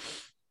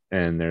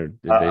 And they said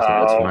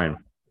that's fine.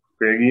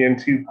 Biggie and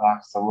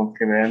Tupac, someone's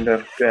gonna end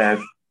up dead.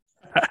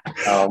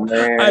 Oh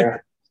man.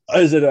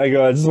 I just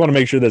want to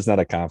make sure there's not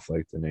a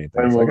conflict in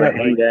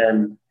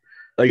anything.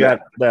 I got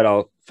that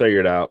all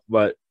figured out.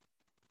 But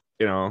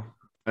and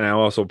I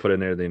also put in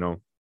there that,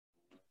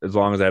 as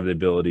long as I have the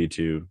ability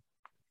to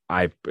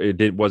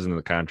it wasn't in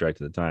the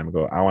contract at the time.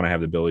 I want to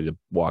have the ability to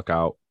walk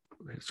out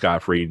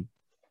scot-free.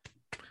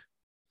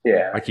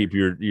 Yeah, I keep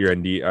your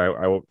ND.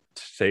 I won't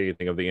say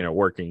anything of the inner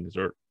workings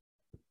or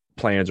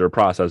plans or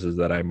processes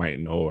that I might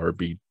know or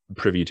be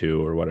privy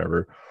to or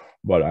whatever.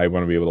 But I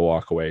want to be able to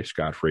walk away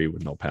scot-free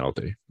with no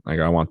penalty. Like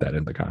I want that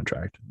in the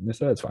contract. And they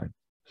said that's fine.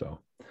 So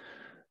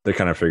they're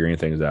kind of figuring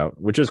things out,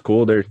 which is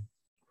cool. They're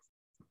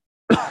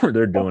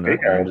doing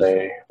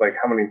it. Like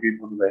how many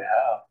people do they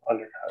have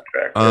under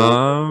contract?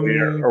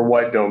 Or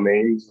what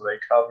domains do they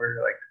cover?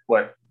 Like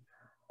what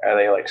are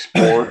they, like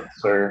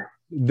sports or?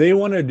 They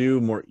want to do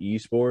more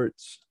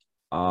esports.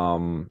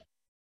 Or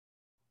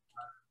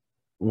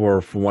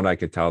from what I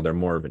could tell, they're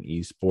more of an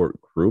esport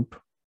group.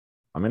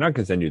 I mean, I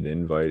can send you the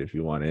invite if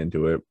you want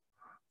into it.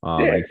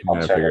 I can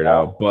kind of figure it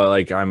out. But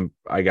like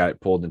I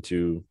got pulled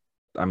into,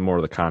 I'm more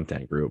of the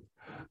content group.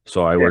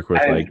 So I work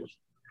with I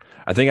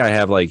think I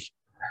have like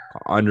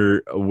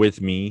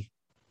with me.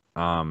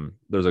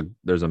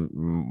 There's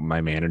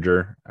my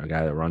manager, a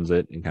guy that runs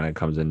it and kind of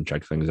comes in and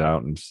checks things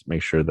out and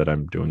make sure that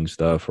I'm doing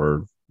stuff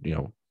or,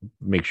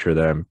 make sure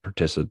that I'm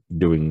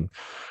doing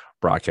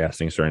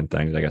broadcasting certain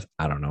things. I guess,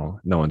 I don't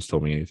know. No one's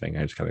told me anything.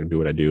 I just kind of do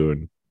what I do.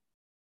 And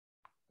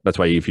that's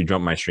why if you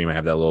jump my stream, I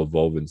have that little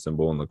Volvin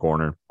symbol in the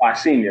corner. I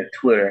seen your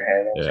Twitter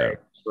handle.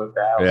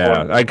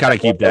 Yeah. I kind of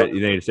keep that.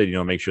 They said,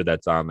 make sure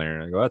that's on there.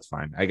 And I go, that's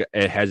fine.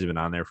 It hasn't been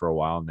on there for a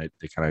while. And they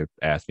kind of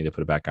asked me to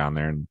put it back on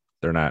there, and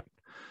they're not.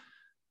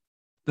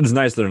 It's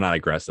nice they're not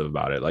aggressive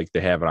about it. Like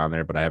they have it on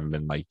there, but I haven't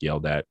been like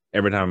yelled at.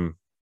 Every time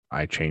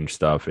I change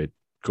stuff, it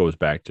goes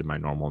back to my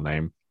normal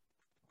name.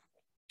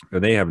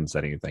 And they haven't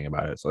said anything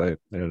about it. So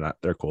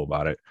they're cool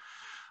about it.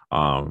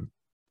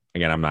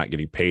 Again, I'm not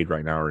getting paid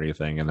right now or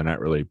anything, and they're not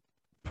really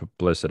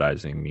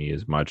publicizing me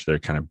as much. They're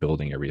kind of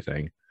building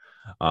everything.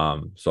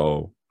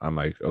 So I'm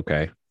like,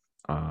 okay.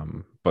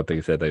 But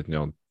they said they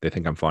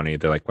think I'm funny.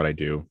 They like what I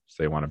do.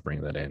 So they want to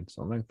bring that in.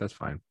 So I'm like, that's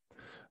fine.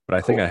 But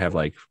I think I have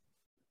like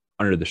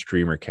under the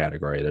streamer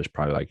category, there's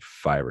probably like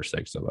 5 or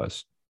 6 of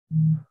us.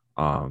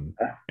 And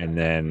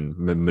then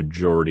the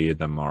majority of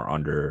them are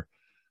under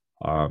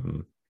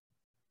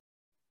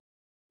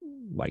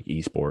like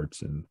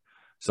esports and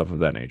stuff of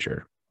that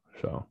nature.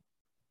 So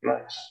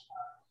nice.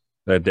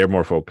 That they're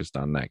more focused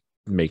on like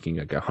making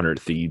like 100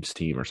 Thieves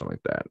team or something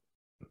like that.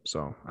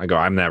 So I go,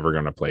 I'm never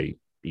gonna play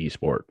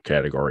esport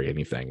category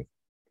anything.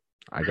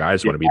 I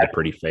just want to be the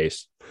pretty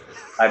face.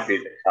 I'd be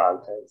the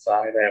content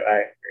side. I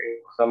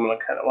agree. So I'm gonna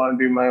kind of want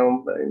to do my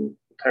own thing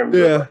in terms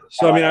of.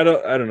 So I mean, I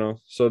don't know.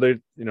 So they,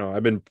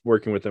 I've been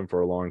working with them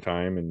for a long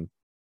time and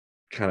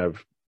kind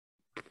of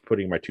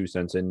putting my 2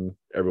 cents in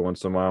every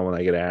once in a while when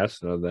I get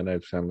asked. And then I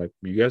sound like,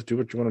 you guys do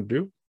what you want to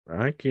do.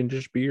 I can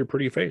just be your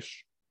pretty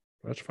face.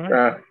 That's fine.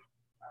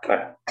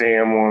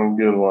 Damn one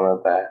good one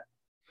at that.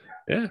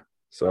 Yeah.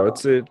 So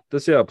let's see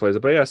how it plays.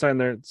 But yeah, I signed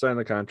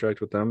the contract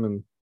with them,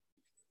 and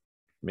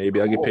maybe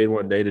I'll get paid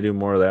one day to do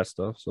more of that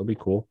stuff. So it'll be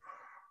cool.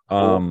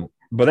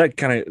 But that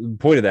kind of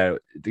point of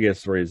that to get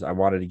stories, I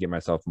wanted to get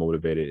myself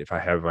motivated. If I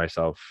have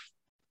myself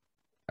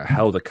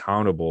held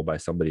accountable by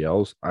somebody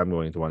else, I'm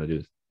going to want to do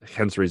this.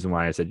 Hence the reason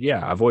why I said,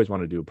 yeah, I've always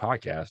wanted to do a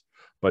podcast,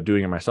 but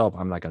doing it myself,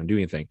 I'm not going to do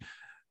anything.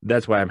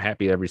 That's why I'm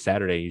happy every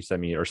Saturday you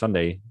send me, or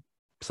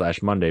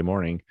Sunday/Monday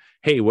morning,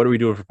 hey, what are we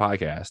doing for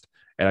podcast?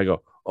 And I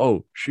go,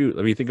 oh, shoot,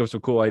 let me think of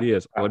some cool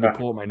ideas. Let me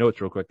pull up my notes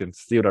real quick and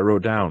see what I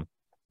wrote down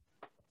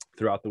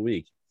throughout the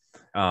week.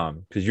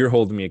 Because you're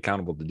holding me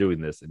accountable to doing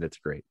this, and it's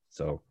great.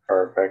 So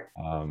perfect.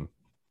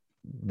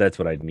 That's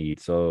what I need.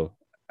 So,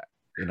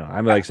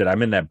 I'm like I said,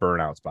 I'm in that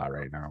burnout spot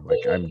right now.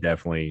 Like I'm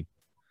definitely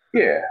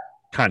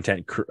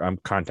content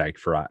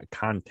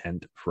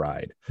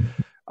fried.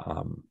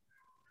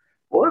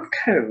 Well, that's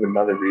kind of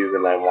another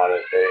reason I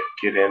wanted to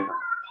get into the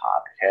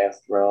podcast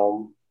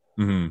realm.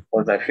 Mm-hmm.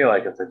 Was I feel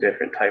like it's a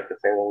different type of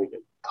thing when we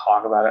can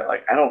talk about it.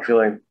 Like I don't feel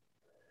like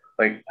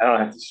I don't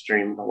have to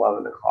stream at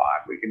 11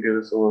 o'clock. We can do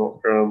this a little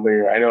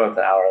earlier. I know it's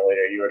an hour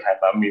later. You were talking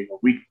about me,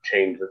 but we can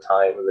change the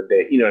time of the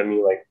day. You know what I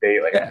mean? I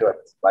feel like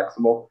it's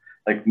flexible.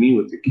 Like me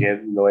with the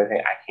kids, the only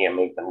thing I can't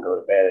make them go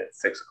to bed at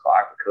 6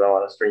 o'clock because I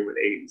want to stream at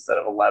 8 instead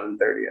of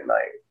 11:30 at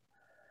night.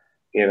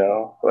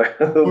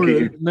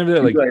 Okay,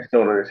 you guys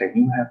don't understand.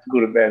 You have to go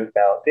to bed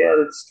now. Dad,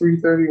 it's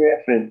 3:30 in the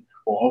afternoon.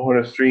 Well, I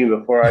want to stream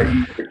before I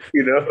eat.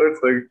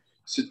 It's like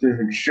sit there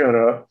and shut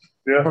up.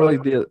 Or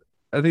like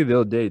I think the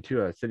other day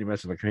too, I sent you a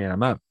message like, man, I'm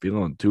not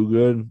feeling too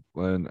good.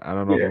 When I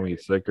don't know if I'm gonna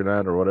get sick or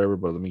not or whatever,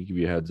 but let me give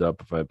you a heads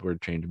up if I were to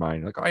change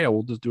mine. Like, oh yeah,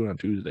 we'll just do it on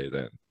Tuesday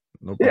then.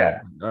 No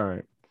problem. Yeah. All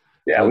right.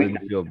 Yeah, so I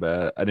didn't feel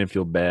bad. I didn't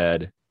feel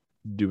bad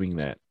doing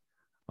that.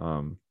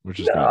 Which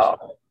is nice.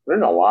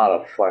 There's a lot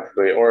of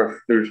flexibility. Or if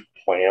there's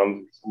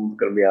plans, someone's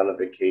gonna be on a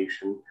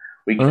vacation,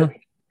 we can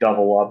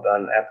double up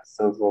on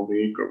episodes one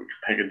week, or we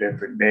can pick a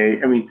different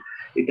day. I mean,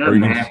 it doesn't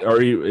matter.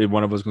 Or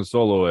one of us can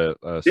solo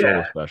a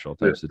solo special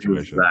type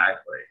situation.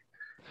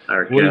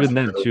 Exactly. Well, even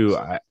then too,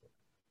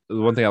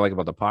 the one thing I like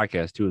about the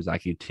podcast too is I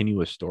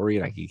continue a story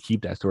and I can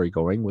keep that story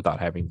going without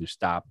having to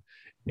stop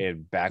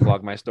and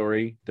backlog my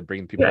story to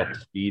bring people up to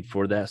speed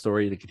for that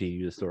story to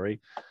continue the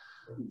story.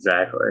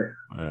 Exactly.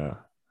 Yeah.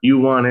 You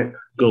want it?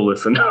 Go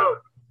listen.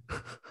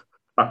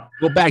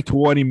 Go back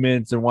 20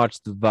 minutes and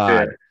watch the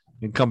VOD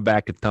and come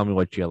back and tell me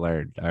what you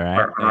learned. All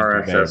right.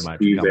 RSS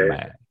feed.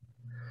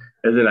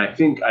 And then I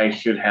think I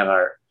should have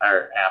our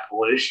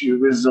Apple issue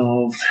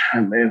resolved.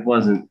 It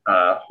wasn't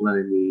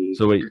letting me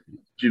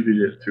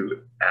distribute it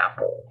through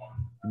Apple.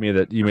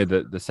 You made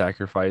the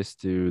sacrifice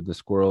to the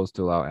squirrels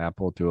to allow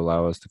Apple to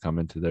allow us to come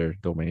into their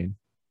domain.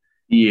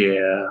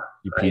 Yeah.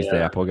 You appeased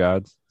the Apple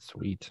gods.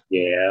 Sweet.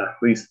 Yeah,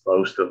 at least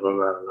most of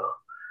them. I don't know.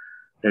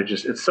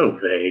 It's so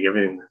vague.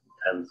 Everything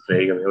is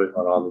vague. I mean, we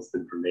want all this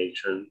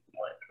information.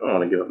 Like, I don't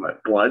want to give up my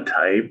blood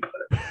type,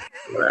 but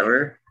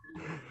whatever.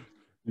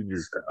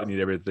 I need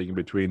everything in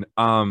between.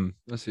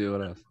 Let's see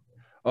what else.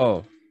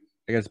 Oh,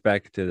 I guess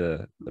back to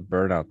the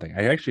burnout thing.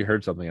 I actually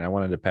heard something and I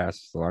wanted to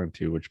pass this along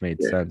to you, which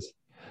made sense.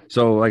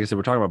 So, like I said,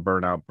 we're talking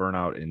about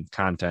burnout and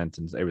content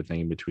and everything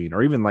in between,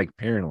 or even like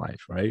parent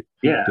life, right?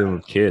 Yeah. Dealing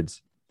with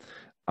kids.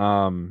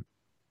 And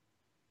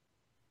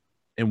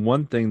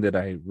one thing that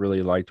I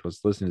really liked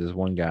was listening to this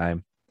one guy.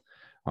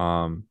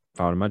 Found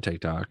him on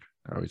TikTok.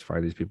 I always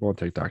find these people on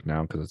TikTok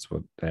now because that's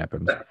what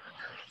happens.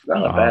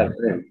 Not a bad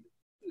thing.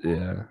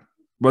 Yeah.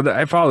 But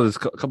I follow a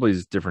couple of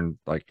these different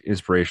like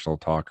inspirational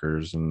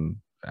talkers and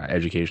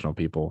educational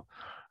people,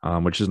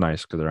 which is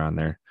nice because they're on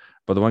there.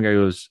 But the one guy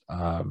goes,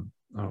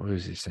 what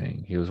was he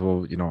saying? He goes,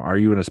 well, are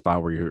you in a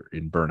spot where you're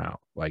in burnout?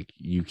 Like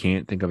you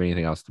can't think of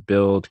anything else to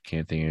build,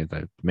 can't think of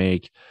anything to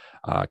make,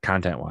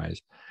 content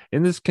wise.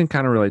 And this can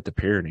kind of relate to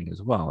parenting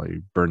as well.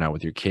 You burn out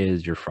with your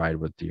kids, you're fried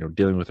with,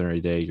 dealing with them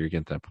every day. You're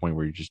getting to that point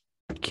where you just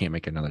can't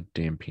make another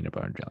damn peanut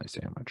butter and jelly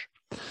sandwich.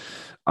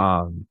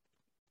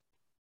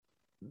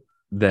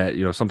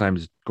 That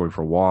sometimes going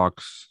for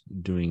walks,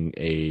 doing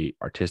a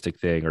artistic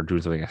thing, or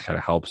doing something that kind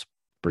of helps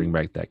bring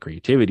back that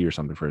creativity or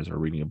something for us, or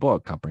reading a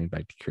book help bring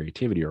back the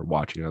creativity, or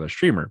watching another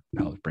streamer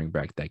helps bring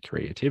back that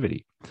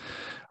creativity.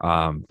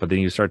 But then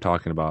you start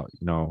talking about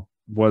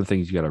one of the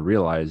things you got to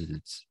realize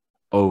is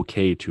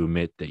okay to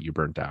admit that you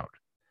burnt out.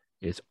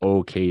 It's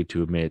okay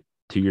to admit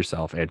to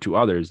yourself and to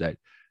others that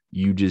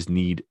you just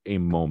need a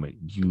moment.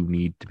 You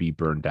need to be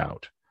burned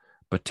out.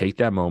 But take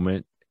that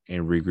moment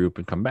and regroup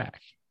and come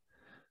back.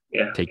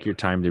 Yeah. Take your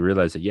time to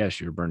realize that,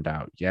 yes, you're burned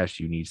out. Yes,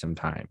 you need some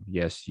time.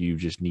 Yes, you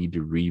just need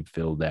to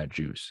refill that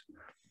juice.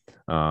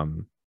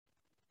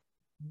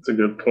 It's a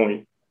good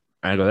point.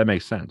 I go, that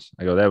makes sense.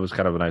 I go, that was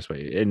kind of a nice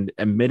way. And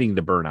admitting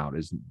the burnout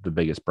is the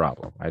biggest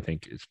problem. I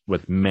think it's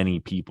with many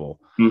people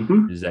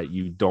is that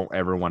you don't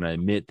ever want to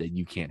admit that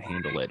you can't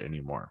handle it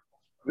anymore.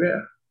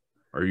 Yeah.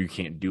 Or you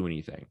can't do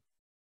anything.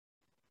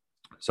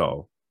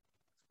 So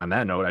on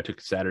that note, I'm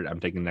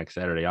taking next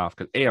Saturday off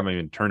because I'm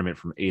in a tournament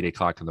from 8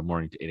 o'clock in the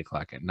morning to 8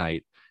 o'clock at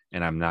night.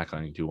 And I'm not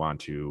going to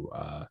want to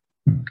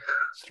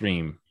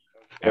stream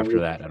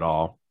after that at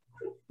all.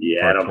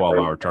 Yeah. For a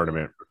 12-hour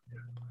tournament.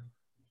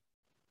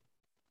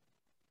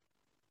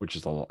 Which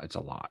is it's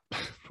a lot.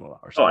 12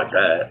 hours. Oh, I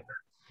bet.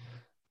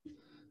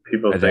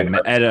 People think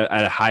at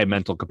a high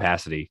mental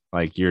capacity,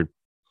 like you're.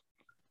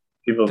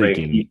 People think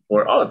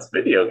it's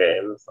video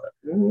games.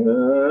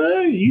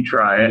 Like, you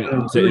try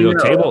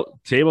it.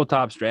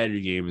 Tabletop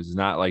strategy games is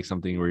not like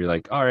something where you're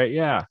like, all right,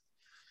 yeah,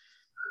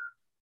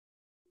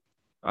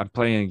 I'm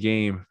playing a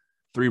game,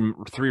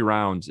 three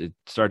rounds. It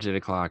starts at 8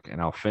 o'clock and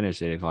I'll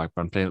finish at 8 o'clock.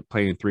 But I'm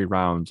playing 3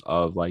 rounds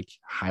of like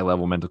high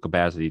level mental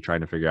capacity,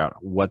 trying to figure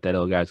out what that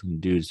little guy's going to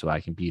do so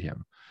I can beat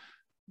him.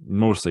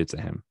 Mostly it's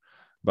a him,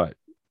 but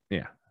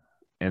yeah.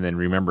 And then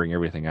remembering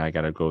everything, I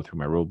got to go through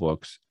my rule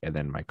books and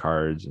then my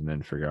cards and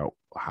then figure out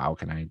how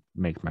can I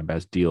make my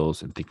best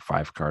deals and think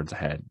 5 cards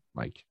ahead.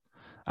 Like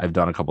I've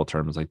done a couple of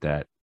tournaments like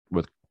that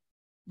with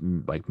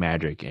like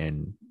Magic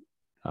and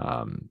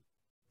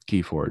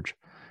Keyforge.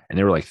 And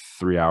they were like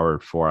 3-hour,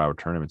 4-hour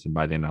tournaments. And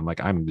by then I'm like,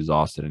 I'm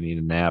exhausted. I need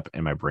a nap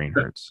and my brain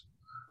hurts.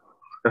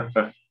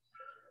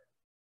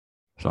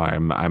 So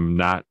I'm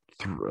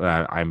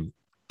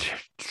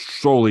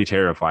solely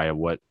terrified of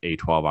what a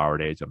 12-hour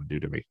day is going to do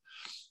to me.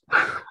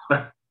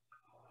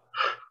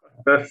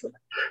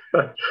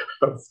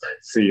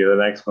 See you the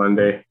next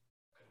Monday.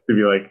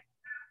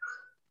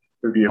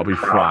 I'll be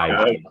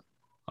fried.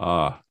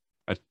 I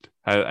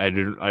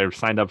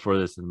signed up for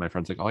this and my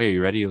friend's like, oh yeah,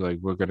 you ready? Like,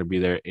 we're gonna be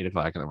there at 8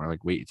 o'clock. And we're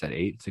like, wait, it's at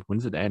 8? It's like, when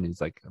does it end?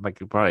 He's like,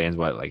 it probably ends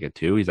like at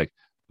 2. He's like,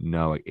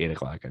 no, like 8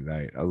 o'clock at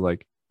night. I was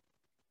like,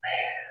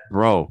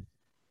 bro,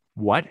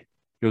 what? He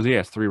goes, yeah,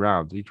 it's 3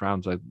 rounds. Each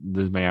round's like,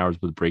 there's my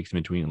hours with breaks in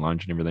between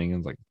lunch and everything. And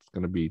it's like, it's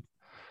gonna be.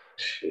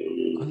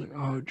 I was like,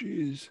 oh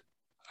geez,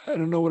 I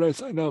don't know what I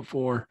signed up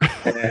for.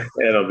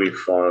 It'll be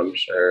fun, I'm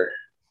sure.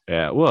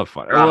 Yeah, we'll have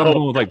fun. I'm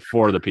going with like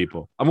 4 of the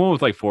people. I'm going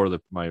with like 4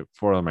 of my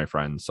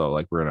friends. So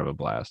like we're gonna have a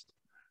blast.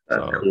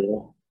 That's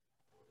cool.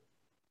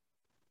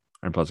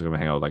 And plus, I'm gonna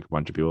hang out with like a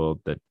bunch of people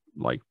that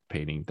like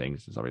painting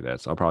things and stuff like that.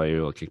 So I'll probably be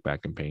able to kick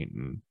back and paint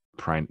and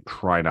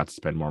try not to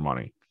spend more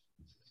money.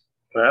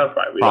 Well,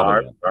 probably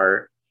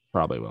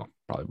will.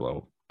 Probably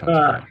blow.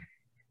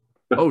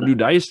 Oh, new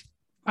dice.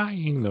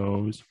 Buying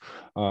those.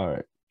 All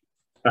right.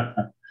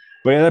 But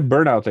yeah, that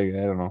burnout thing,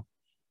 I don't know.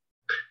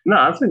 No,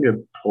 that's a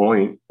good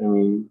point. I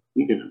mean,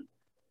 you can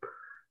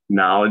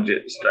acknowledge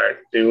it, start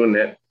doing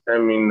it. I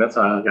mean, that's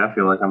how I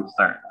feel like I'm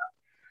starting.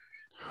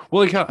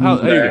 Well, like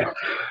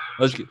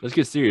let's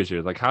get serious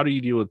here. Like, how do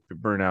you deal with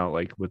burnout,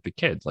 like with the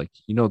kids? Like,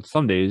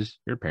 some days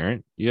you're a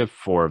parent, you have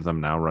 4 of them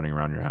now running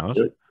around your house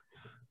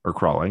or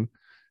crawling.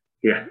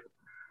 Yeah.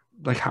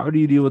 Like, how do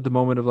you deal with the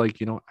moment of like,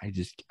 I'm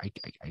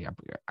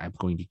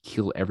going to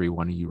kill every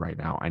one of you right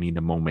now. I need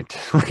a moment.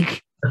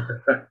 Like,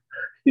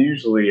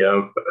 usually,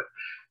 go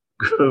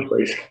to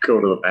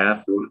the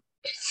bathroom,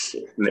 just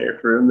sit in there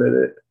for a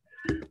minute.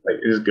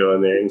 Like, just go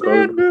in there and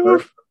close the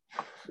door.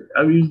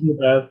 I'm using the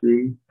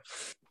bathroom.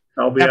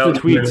 I'll be out.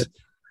 Tweets.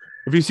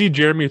 If you see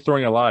Jeremy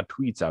throwing a lot of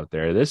tweets out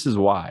there, this is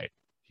why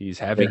he's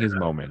having his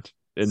moment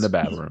in the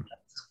bathroom.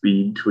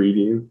 Speed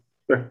tweeting.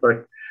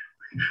 Like,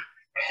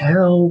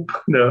 help.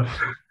 No.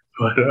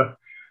 But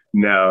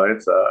no,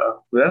 it's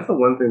that's the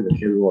one thing the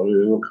kids want to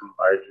do. They will come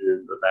barge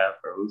into the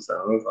bathroom. So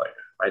I was like,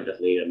 I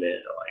just need a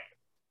minute.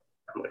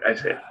 I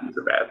said, use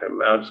the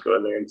bathroom. I'll just go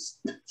in there and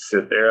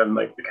sit there on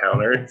like the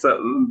counter or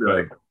something. Be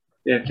like,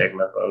 yeah, check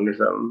my phone or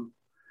something.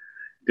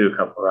 Do a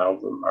couple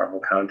rounds of Marvel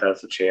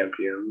Contest of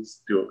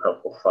Champions. Do a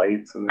couple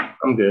fights, and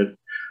I'm good.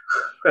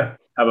 How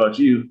about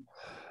you?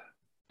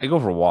 I go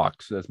for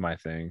walks. That's my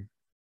thing.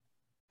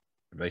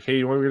 Like,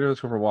 hey, what are we gonna do? Let's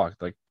go for a walk.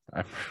 Like,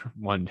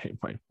 one day,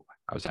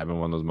 I was having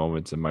one of those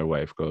moments, and my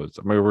wife goes,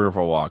 "We're going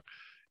for a walk,"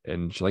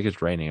 and she's like,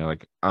 "It's raining." I'm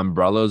like,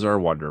 umbrellas are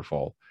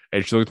wonderful.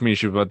 And she looked at me,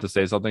 she was about to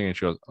say something, and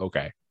she goes,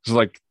 okay. She's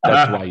like,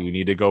 that's why you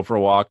need to go for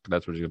a walk.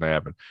 That's what's going to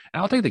happen.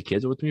 And I'll take the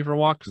kids with me for a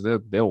walk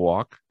because they'll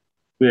walk.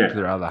 Yeah.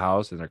 They're out of the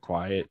house and they're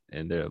quiet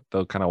and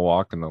they'll kind of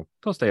walk and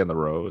they'll stay on the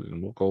road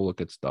and we'll go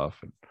look at stuff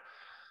and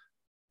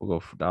we'll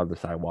go down the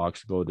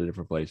sidewalks, go to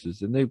different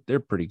places. And they're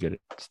pretty good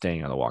at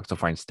staying on the walks. They'll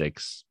find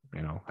sticks,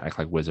 act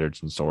like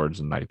wizards and swords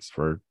and knights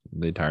for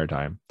the entire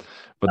time.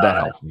 But that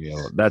helps me.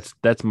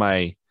 That's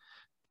my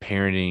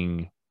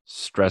parenting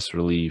stress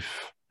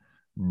relief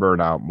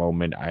burnout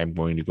moment, I'm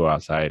going to go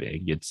outside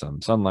and get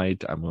some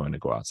sunlight. I'm going to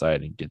go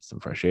outside and get some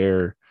fresh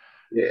air.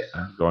 Yeah,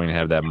 I'm going to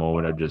have that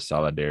moment of just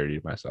solidarity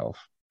to myself,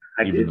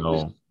 I even did just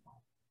though,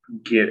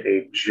 get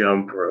a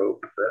jump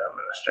rope that I'm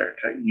going to start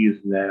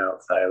using that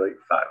outside like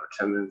 5 or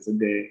 10 minutes a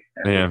day.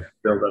 I think yeah,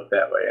 build up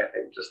that way. I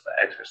think just the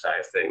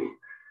exercise thing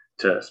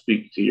to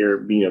speak to your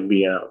being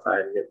outside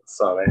and get the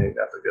sun. I think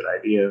that's a good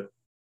idea.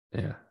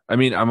 yeah. I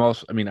mean,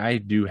 I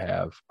do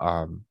have,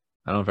 I don't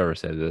know if I ever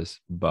said this,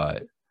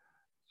 but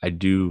I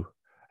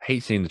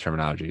hate saying the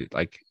terminology,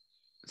 like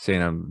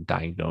saying I'm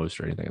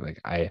diagnosed or anything.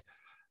 Like I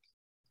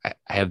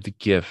have the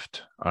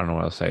gift, I don't know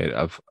what I'll say,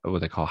 of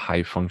what they call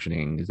high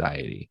functioning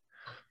anxiety.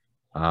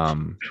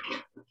 Um,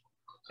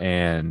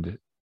 and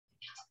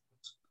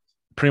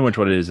pretty much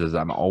what it is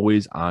I'm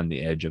always on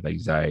the edge of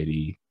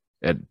anxiety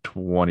at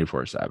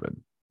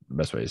 24/7.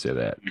 Best way to say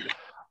that.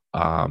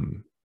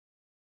 Um,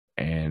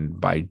 and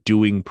by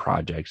doing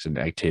projects and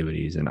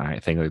activities and I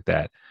think like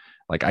that,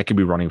 like I could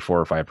be running 4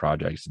 or 5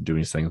 projects and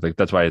doing things like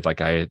that's why it's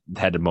like I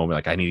had the moment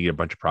like I need to get a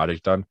bunch of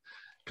projects done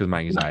because my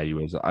anxiety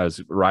was I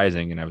was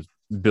rising and I was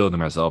building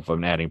myself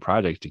and adding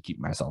projects to keep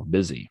myself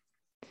busy.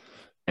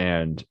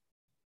 And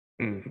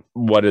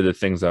one of the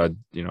things I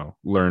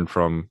learned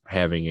from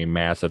having a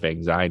massive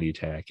anxiety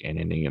attack and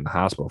ending in the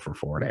hospital for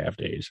 4.5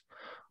 days,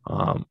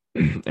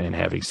 and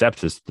having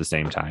sepsis at the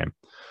same time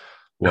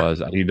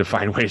was I need to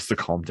find ways to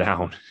calm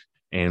down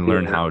and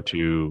learn Yeah. how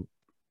to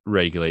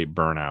regulate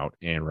burnout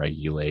and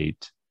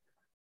regulate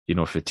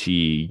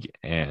fatigue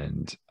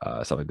and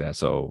stuff like that.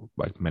 So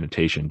like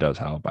meditation does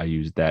help. I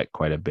use that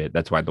quite a bit.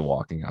 That's why the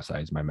walking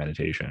outside is my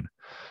meditation.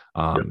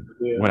 Yeah.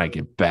 When I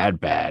get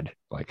bad,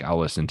 like I'll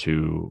listen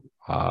to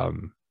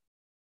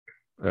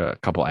a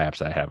couple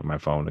apps I have on my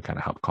phone to kind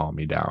of help calm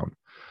me down.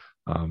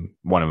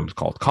 One of them is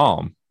called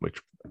Calm, which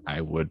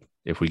I would,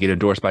 if we get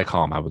endorsed by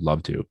Calm, I would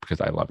love to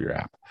because I love your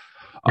app.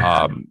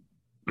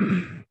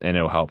 And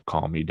it'll help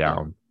calm me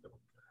down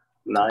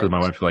Nice. because my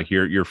wife's like,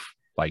 you're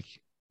like,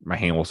 my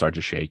hand will start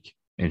to shake,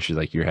 and she's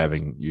like, you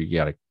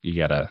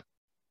gotta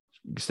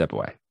step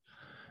away,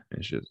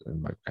 and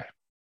I'm like, okay.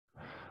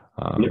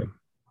 Yeah.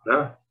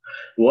 No.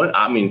 What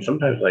I mean,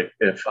 sometimes like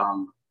if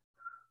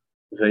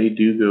they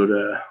do go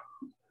to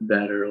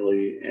bed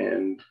early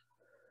and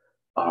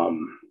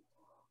um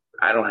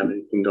I don't have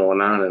anything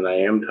going on and I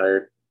am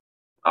tired,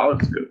 I'll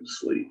just go to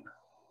sleep.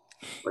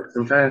 Like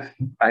sometimes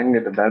I can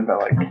get to bed by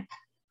like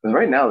because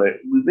right now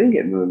we've been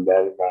getting to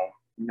bed about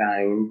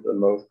 9 for the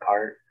most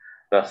part.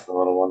 That's the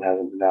little one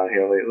hasn't been out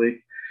here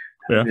lately.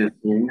 Yeah.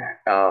 Visiting.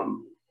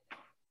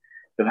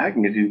 If I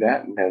can do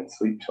that and then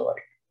sleep till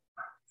like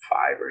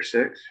 5 or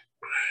 6,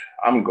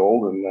 I'm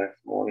golden the next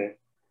morning.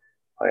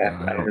 Like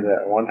I did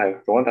that one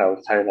time. The one time I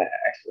was tired and I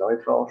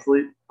accidentally fell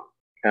asleep.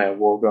 And I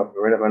woke up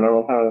right at my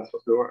normal time I was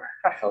supposed to work.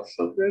 I felt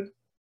so good.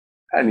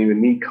 I didn't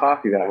even need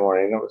coffee that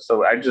morning. It was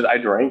so I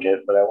drank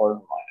it, but I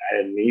wasn't like I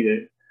didn't need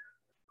it.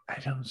 I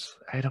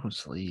don't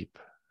sleep.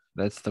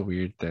 That's the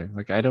weird thing.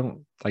 Like I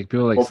don't like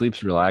people like Well,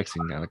 sleep's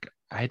relaxing. Like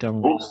I don't.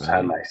 most of the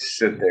time I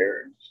sit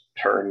there and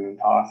turn and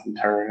toss and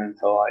turn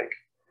until like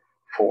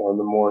 4 in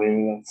the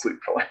morning and sleep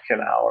for like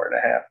an hour and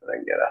a half and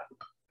then get up.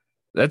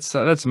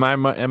 That's my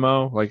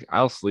mo. Like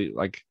I'll sleep.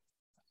 Like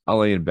I'll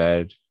lay in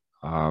bed.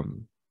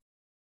 Um,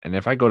 and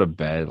if I go to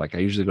bed, like I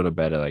usually go to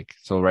bed at like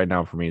so. Right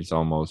now for me, it's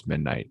almost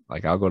midnight.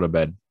 Like I'll go to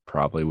bed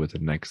probably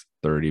within the next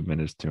 30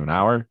 minutes to an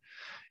hour,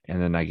 and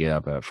then I get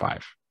up at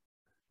 5.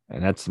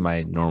 And that's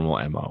my normal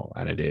mo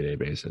on a day-to-day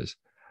basis.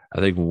 I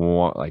think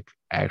like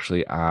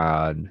actually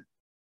on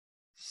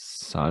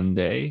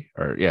Sunday.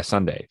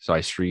 So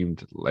I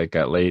streamed like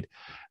got late,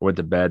 went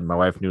to bed. My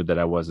wife knew that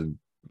I wasn't,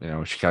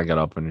 she kind of got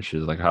up and she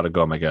was like, "How'd it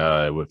go?" I'm like,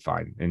 "It went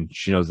fine." And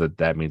she knows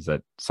that means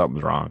that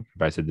something's wrong.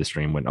 If I said the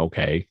stream went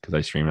okay, because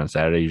I streamed on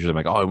Saturday, usually I'm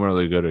like, "Oh, it went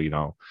really good." Or,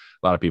 a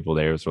lot of people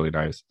there. It was really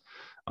nice.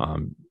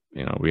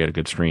 We had a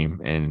good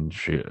stream. And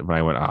when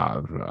I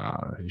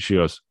went, she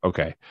goes,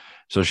 "Okay."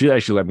 So she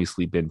actually let me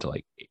sleep into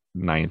like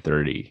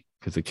 9:30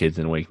 because the kids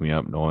didn't wake me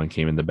up. No one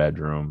came in the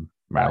bedroom.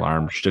 My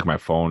alarm, she took my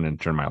phone and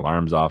turned my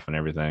alarms off and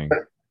everything.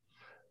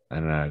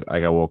 And I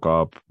got woke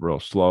up real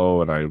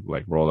slow and I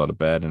like rolled out of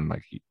bed and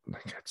like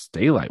it's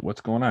daylight.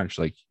 What's going on? She's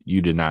like,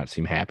 "You did not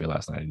seem happy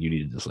last night. You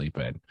needed to sleep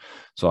in."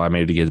 So I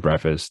made the kids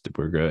breakfast.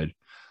 We're good.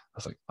 I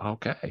was like,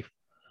 okay.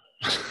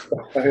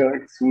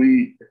 Like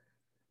sweet.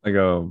 I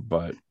go,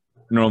 but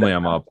normally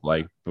I'm up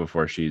like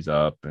before she's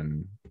up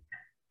and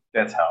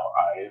That's how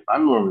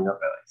I'm warming up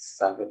at like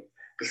 7.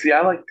 But see,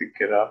 I like to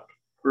get up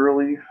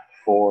early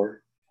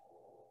for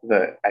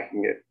that I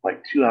can get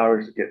like 2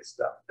 hours to get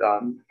stuff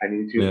done. I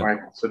need to, yeah. or I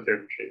can sit there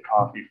and drink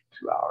coffee for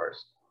 2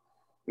 hours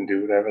and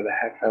do whatever the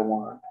heck I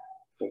want.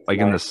 It's Like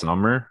in nice. the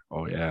summer.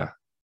 Oh yeah.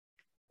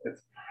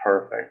 It's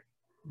perfect.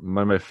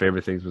 One of my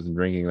favorite things was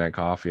drinking that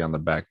coffee on the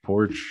back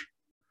porch,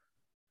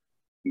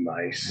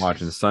 Nice.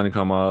 watching the sun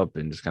come up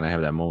and just kind of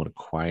have that moment of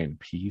quiet and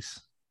peace.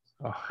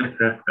 Oh,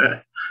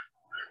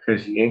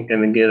 Because you ain't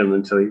gonna get them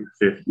until you're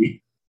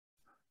 50.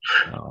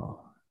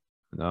 no,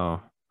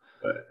 no.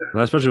 But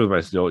And especially with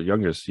my still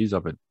youngest, he's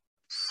up at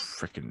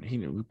freaking.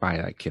 We buy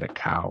that kid a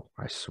cow.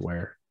 I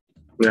swear.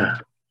 Yeah.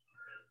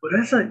 But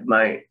that's like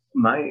my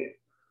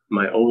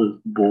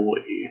oldest boy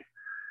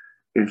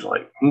is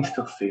like he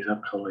still stays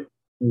up till like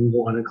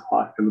 1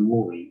 o'clock in the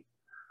morning.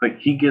 Like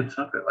he gets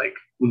up at like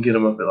we get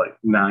him up at like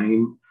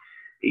 9,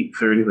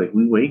 8:30. Like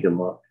we wake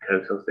him up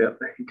because he'll stay up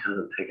there. He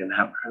doesn't take a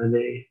nap for the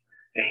day,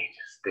 and he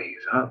just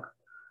stays up.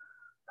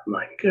 I'm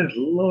like, good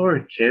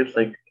lord, kids!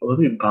 Like let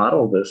me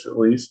bottle this at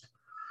least.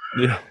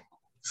 Yeah.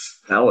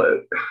 Sell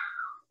it.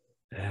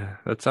 Yeah,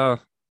 that's how I'm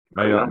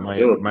my not my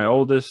doing my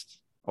oldest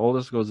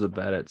goes to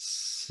bed at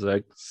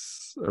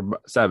 6 or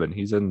 7.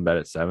 He's in bed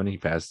at 7. He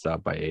passes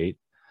out by 8.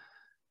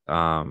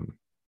 Um,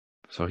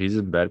 so he's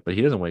in bed, but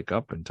he doesn't wake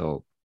up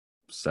until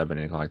 7,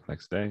 8 o'clock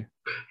next day.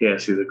 it. Yeah,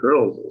 see, the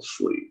girls will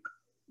sleep.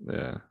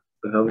 Yeah,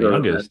 They'll my go to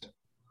bed. youngest.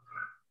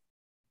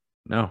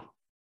 No,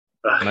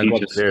 when I He go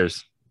just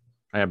upstairs,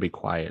 I gotta be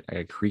quiet. I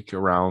gotta creak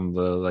around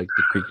the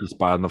creaky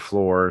spot on the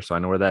floor, so I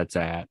know where that's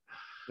at.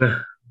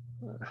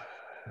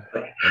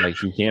 And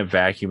like you can't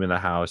vacuum in the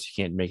house,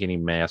 you can't make any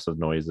massive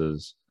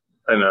noises.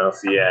 I know.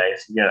 So yeah,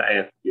 I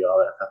have to do all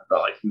that stuff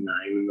about like 9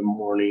 in the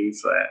morning,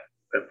 so that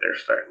they're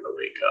starting to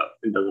wake up.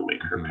 It doesn't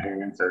wake her Mhm.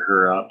 parents or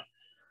her up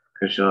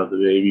because she'll have the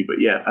baby. But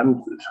yeah,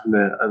 I'm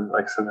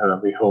like sometimes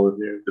I'll be holding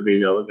there with the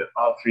baby. I'll look at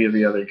all three of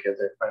the other kids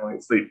are finally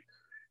asleep,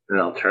 and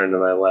I'll turn to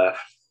my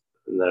left,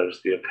 and there'll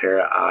just be a pair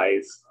of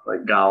eyes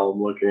like Gollum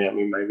looking at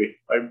me.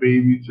 My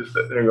baby's just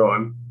sitting there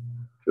going,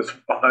 just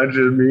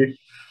watching me,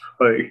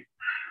 like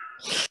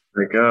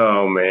like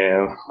oh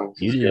man, I'm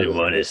You just didn't gonna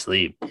want to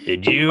sleep,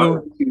 did long you?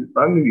 as as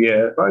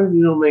long as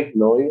you don't make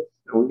noise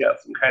and we got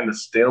some kind of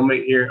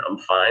stalemate here, I'm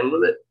fine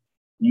with it.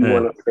 You Huh.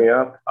 want to stay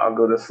up, I'll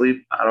go to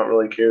sleep. I don't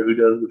really care who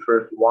does the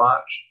first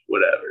watch,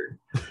 whatever.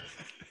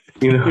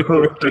 You know,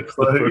 it's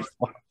The like, first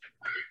one.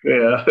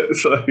 yeah,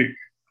 it's like,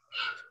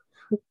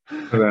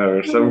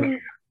 whatever. Some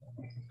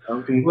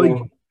Like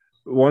people,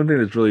 one thing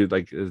that's really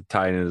like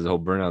tying in his whole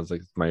burnout is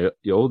like my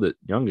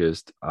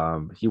youngest,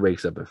 he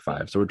wakes up at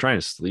 5. So we're trying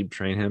to sleep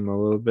train him a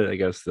little bit. I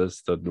guess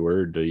that's the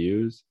word to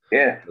use.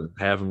 yeah, To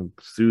have him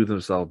soothe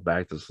himself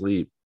back to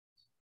sleep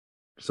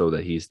so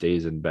that he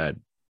stays in bed.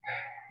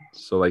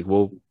 So like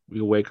we'll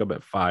wake up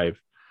at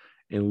 5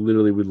 and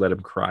literally we let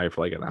him cry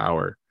for like an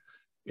hour.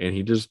 And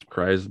he just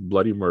cries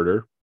bloody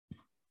murder.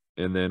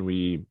 And then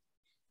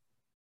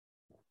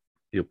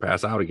he'll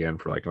pass out again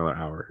for like another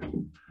hour.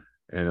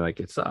 And like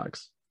it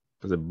sucks.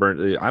 Because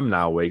I'm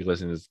now awake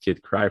listening to this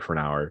kid cry for an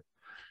hour.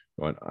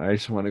 Going, I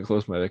just want to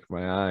close my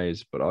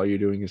eyes, but all you're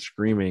doing is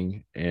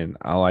screaming, and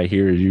all I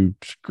hear is you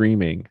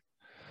screaming.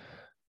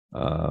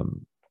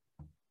 Um,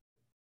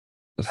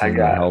 this I is not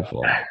got,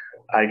 helpful.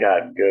 I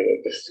got good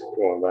at just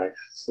going back to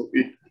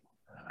sleep.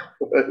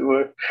 When it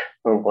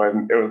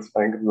was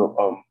fine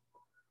because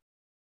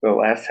the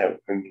last time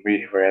when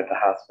we were at the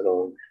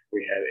hospital,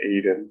 we had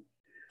Aiden.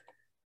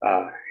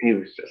 He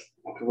was just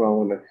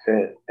throwing a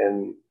fit,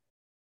 and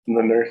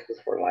the nurses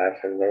were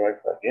laughing. They're like,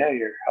 "Yeah,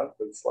 your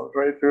husband slept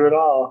right through it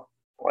all."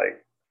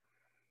 Like,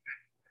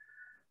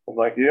 I'm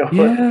like, you know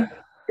what? Yeah,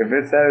 If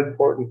it's that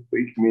important,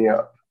 wake me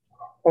up.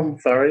 I'm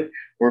sorry,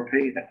 we're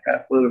paying a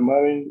crap load of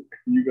money.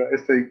 You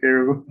guys take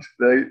care of him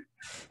tonight.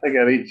 I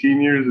got 18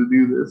 years to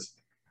do this.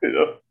 You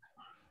know?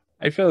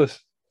 I feel this.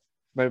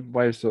 My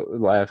wife so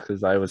laughed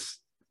because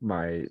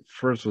my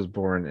first was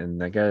born,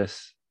 and I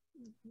guess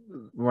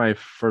my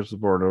first was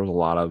born. There was a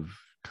lot of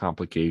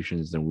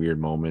complications and weird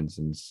moments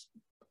and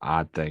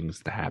odd things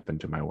that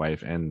happened to my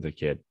wife and the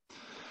kid.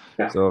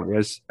 Yeah. So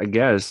I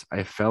guess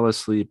I fell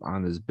asleep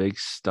on this big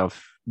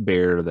stuffed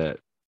bear that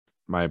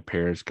my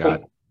parents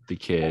got the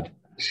kid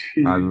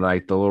on Jeez.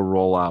 like the little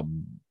roll out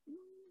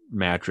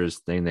mattress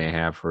thing they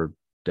have for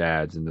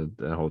dads in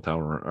the hotel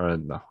room or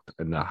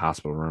in the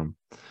hospital room.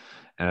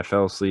 And I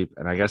fell asleep,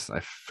 and I guess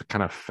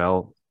kind of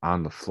fell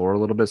on the floor a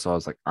little bit. So I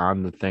was like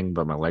on the thing,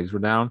 but my legs were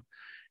down.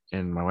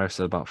 And my wife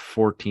said about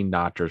 14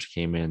 doctors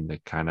came in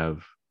that kind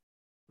of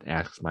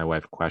asked my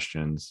wife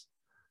questions.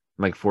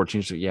 Like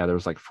 14, so yeah, there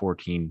was like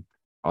 14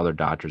 other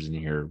doctors in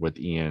here with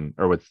Ian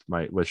or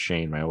with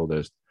Shane, my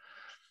oldest,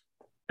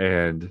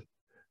 and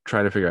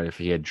try to figure out if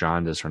he had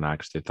jaundice or not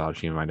because they thought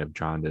she might have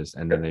jaundice.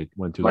 And then they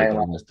went through like My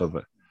the list of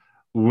it.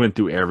 We went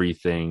through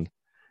everything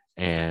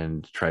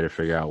and tried to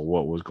figure out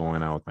what was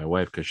going on with my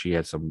wife because she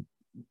had some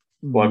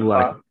blood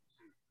like clot.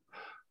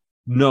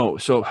 no.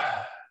 So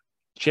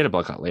she had a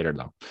blood clot later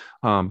though.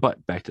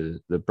 But back to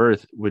the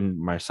birth. When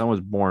my son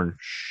was born,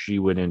 she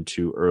went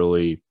into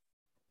early,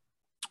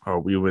 or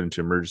we went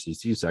into emergency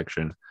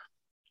C-section,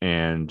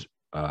 and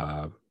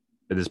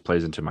this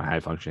plays into my high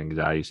functioning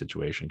anxiety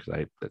situation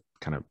because that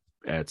kind of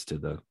adds to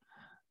the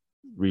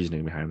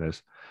reasoning behind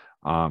this.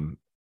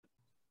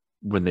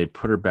 When they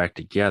put her back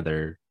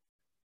together,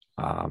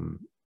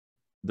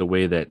 the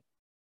way that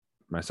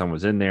my son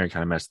was in there and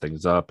kind of messed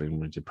things up, and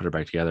when they put her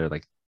back together,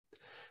 like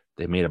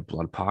they made a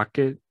blood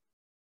pocket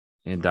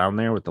and down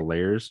there with the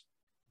layers,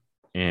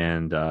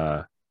 and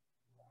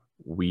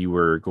we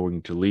were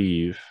going to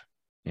leave,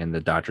 and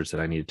the doctor said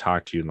I need to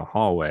talk to you in the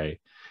hallway.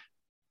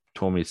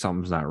 Told me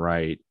something's not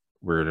right.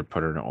 We're going to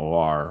put her in an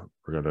OR.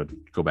 We're going to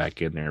go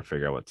back in there and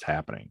figure out what's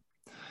happening.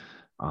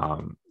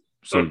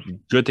 So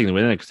good thing they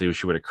went in because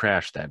she would have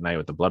crashed that night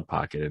with the blood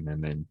pocket,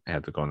 and then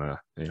had to go to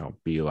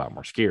be a lot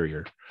more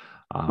scarier.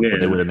 But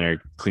they went in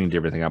there, cleaned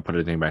everything up, put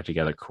everything back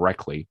together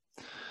correctly,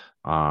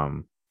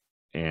 and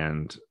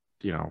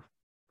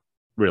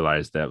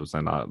realized that was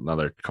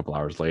another couple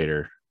hours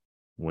later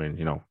when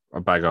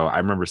I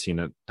remember seeing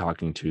it,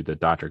 talking to the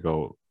doctor,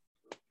 go,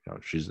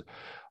 she's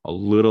a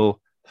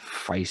little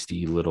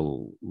feisty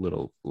little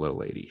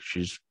lady.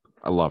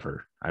 I love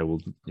her. I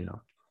will,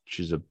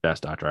 she's the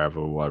best doctor I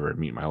will ever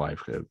meet in my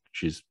life.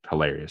 She's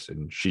hilarious,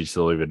 and she's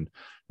still even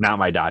not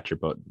my doctor,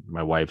 but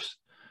my wife's,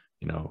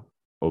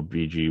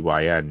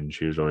 OBGYN, and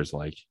she was always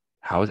like,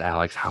 "How is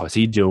Alex? How is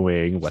he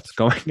doing? What's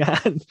going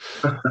on?"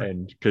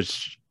 And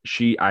because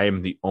I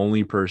am the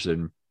only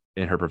person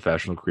in her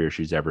professional career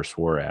she's ever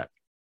swore at,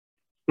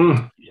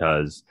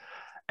 because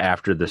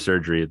after the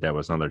surgery, that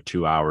was another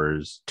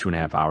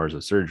 2.5 hours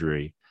of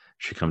surgery,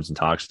 she comes and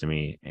talks to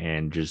me,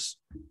 and just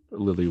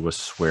Lily was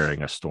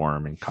swearing a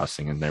storm and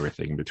cussing and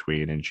everything in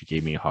between. And she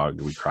gave me a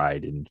hug. We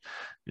cried,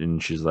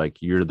 and she's like,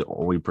 "You're the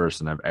only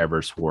person I've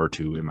ever swore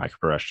to in my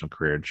professional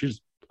career." And she's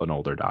an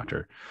older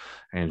doctor,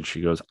 and she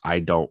goes, "I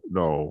don't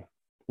know.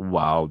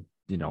 Wow,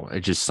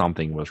 it just,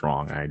 something was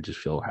wrong. I just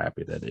feel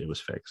happy that it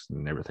was fixed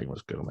and everything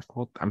was good." I'm like,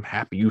 "Well, I'm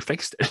happy you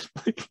fixed it."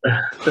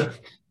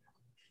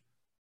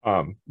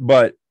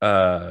 But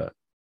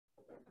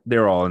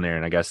they're all in there,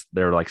 and I guess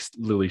they're like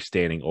literally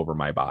standing over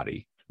my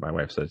body. My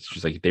wife said,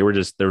 she's like, there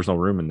was no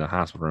room in the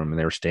hospital room, and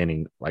they were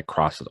standing like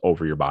crosses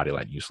over your body,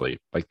 letting you sleep.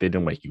 Like, they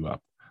didn't wake you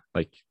up.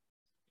 Like,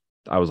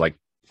 I was like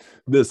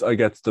this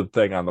against the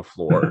thing on the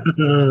floor.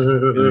 They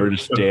were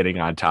just standing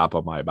on top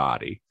of my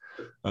body.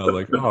 I was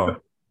like, oh,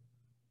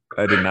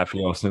 I did not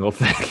feel a single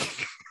thing.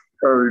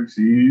 Oh,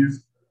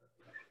 jeez.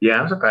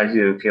 Yeah, I'm surprised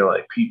you didn't feel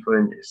like people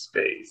in your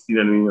space. You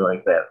know what I mean?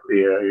 Like that,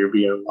 you're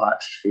being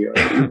watched, feel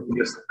like you're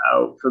just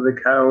out for the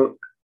count.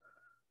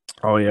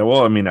 Oh yeah,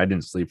 well, I mean, I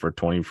didn't sleep for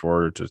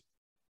 24 to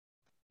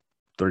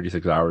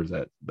 36 hours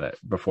that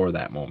before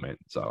that moment.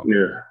 So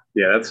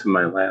yeah, that's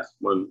my last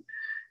one.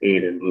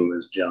 Aiden, he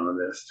was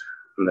jaundiced,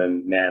 and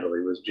then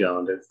Natalie was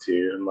jaundiced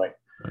too. I'm like,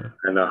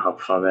 I know how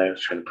fun that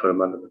is, trying to put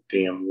him under the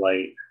damn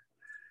light.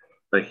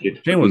 Like,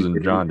 Shane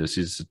wasn't jaundiced;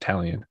 he's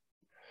Italian.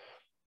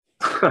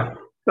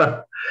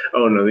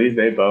 Oh no,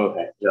 they both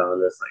had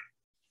jaundice,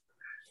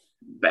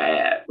 like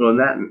bad. Well,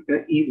 not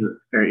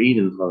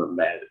Eden's wasn't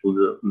bad.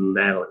 Natalie's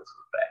was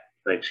bad.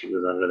 Like, she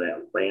was under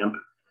that lamp.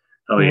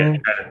 Oh yeah,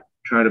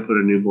 try to put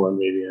a newborn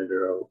baby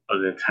under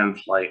an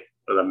intense light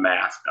with a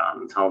mask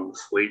on and tell them to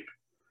sleep.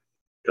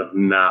 Does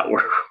not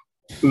work.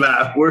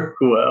 Not work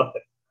well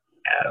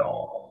at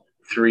all.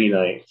 3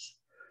 nights.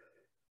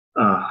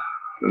 And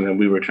then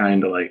we were trying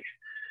to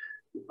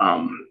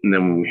and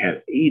then when we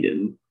had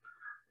Aiden,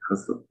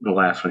 because the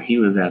last one he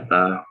was at,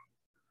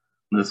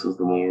 this was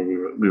the one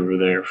where we were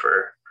there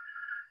for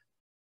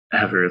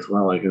ever as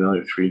well, like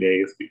another 3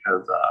 days,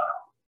 because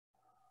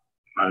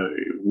my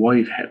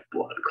wife had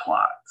blood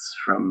clots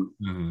from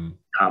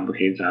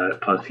complications on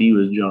it. Plus, he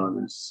was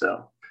jaundiced,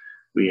 so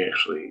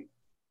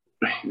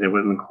they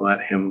wouldn't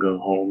let him go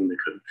home. They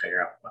couldn't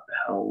figure out what the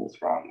hell was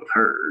wrong with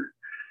her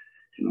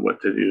and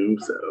what to do.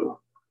 So,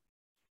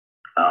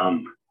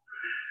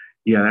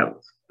 yeah, that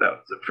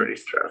was a pretty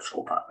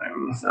stressful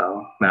time.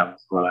 So that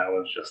was when I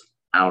was just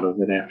out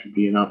of it after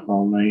being up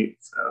all night.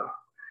 So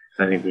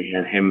I think we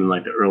had him in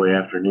like the early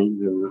afternoon,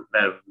 and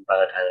by the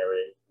time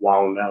everything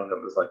wound down,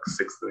 it was like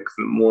 6 in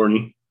the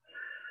morning.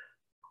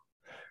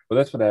 Well,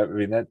 that's what I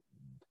mean. That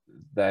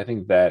I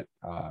think that,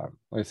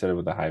 like I said,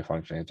 with the high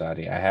function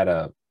anxiety, I had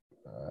a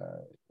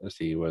let's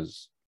see,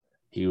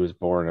 he was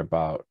born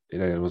about,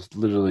 it was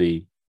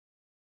literally,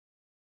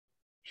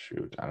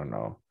 shoot, I don't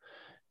know,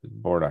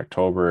 born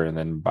October, and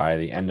then by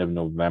the end of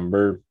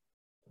November,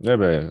 it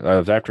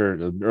was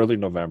after early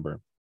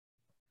November.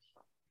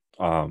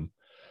 I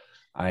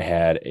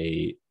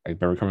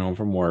remember coming home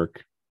from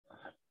work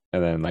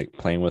and then like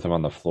playing with him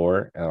on the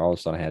floor, and all of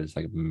a sudden I had this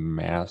like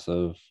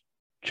massive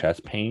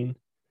chest pain,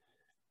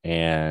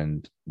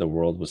 and the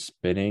world was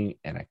spinning,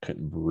 and I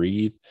couldn't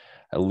breathe.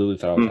 I literally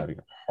thought I was having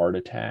a heart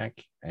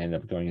attack. I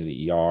ended up going to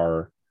the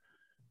ER.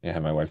 I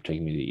had my wife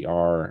taking me to the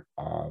ER,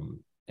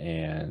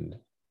 and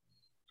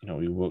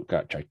we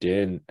got checked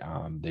in.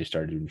 They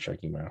started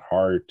checking my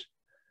heart,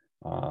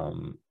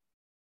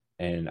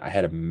 and I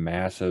had a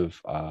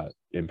massive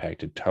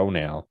impacted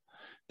toenail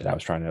that I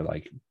was trying to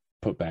like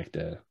put back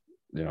to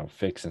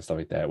fix and stuff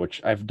like that,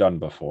 which I've done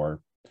before.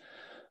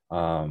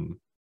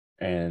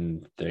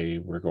 And they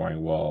were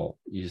going, well,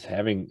 we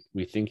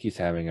think he's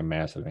having a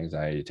massive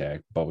anxiety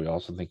attack, but we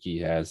also think he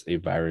has a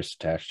virus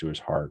attached to his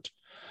heart.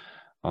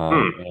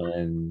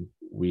 And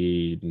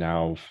we've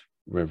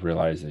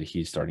realized that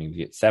he's starting to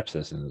get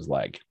sepsis in his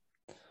leg.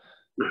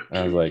 And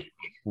I was like,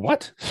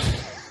 what?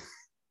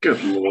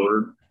 Good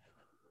Lord.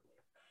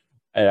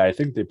 And I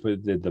think they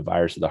did the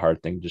virus of the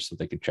heart thing just so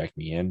they could check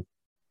me in,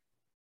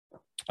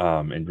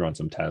 and run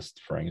some tests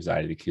for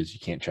anxiety, because you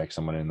can't check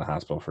someone in the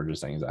hospital for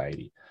just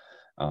anxiety.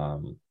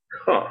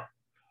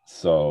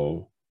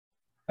 So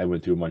I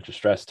went through a bunch of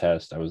stress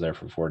tests. I was there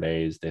for 4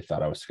 days. They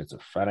thought I was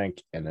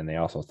schizophrenic, and then they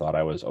also thought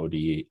I was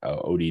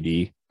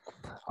ODD.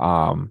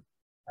 I'm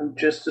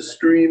just a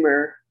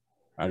streamer.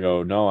 I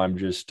go, no, I'm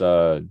just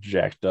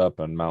jacked up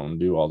on Mountain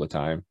Dew all the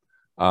time.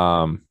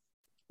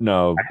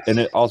 No, and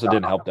it also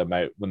didn't help that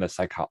when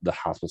the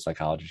hospital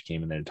psychologist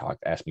came in there and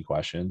asked me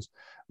questions,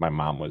 my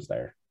mom was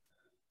there.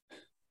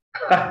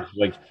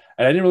 Like,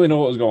 and I didn't really know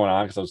what was going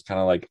on because I was kind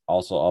of like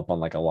also up on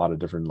like a lot of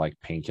different like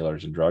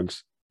painkillers and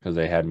drugs because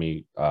they had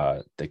me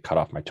they cut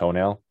off my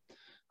toenail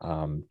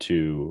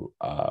to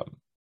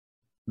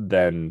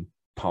then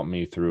pump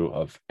me through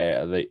of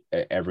every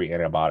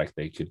antibiotic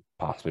they could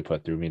possibly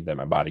put through me that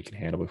my body can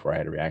handle before I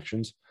had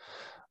reactions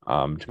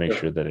to make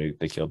sure that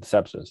they killed the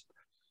sepsis.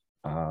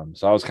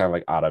 So I was kind of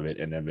like out of it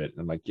and of it.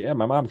 I'm like, yeah,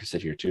 my mom can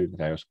sit here too.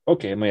 And I goes,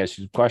 okay, let me ask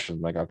you some questions.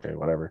 I'm like, okay,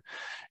 whatever.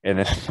 And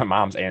then my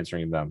mom's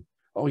answering them.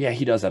 Oh yeah,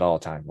 he does that all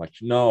the time. Like,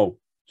 no,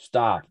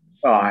 stop.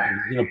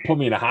 Put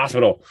me in a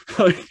hospital.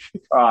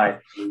 I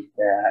hate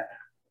that.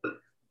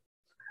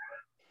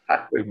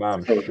 Big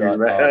mom, shut up.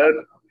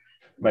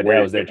 My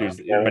dad was there too.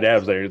 My dad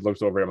was there. He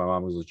looks over at my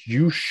mom and was like,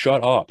 you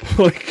shut up.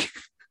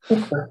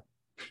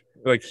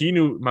 Like he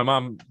knew my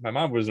mom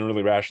wasn't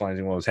really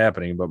rationalizing what was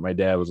happening, but my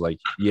dad was like,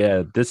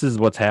 yeah, this is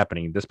what's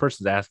happening. This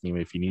person's asking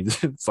me if he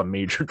needs some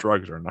major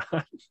drugs or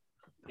not.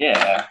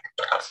 Yeah.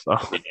 So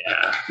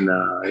yeah.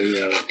 No,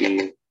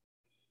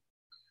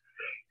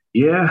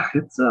 yeah,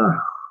 it's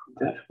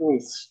definitely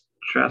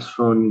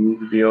stressful and you need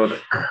to be able to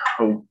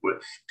cope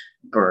with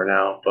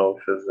burnout both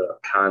as a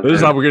content. This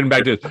is how we're getting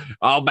back to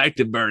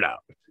burnout.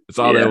 That's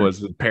all that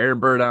was.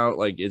 Parent burnout,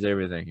 like, is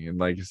everything. And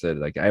like I said,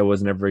 like I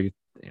was never,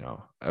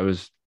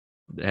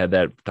 had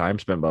that time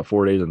spent about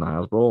 4 days in the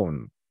hospital,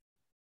 and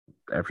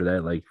after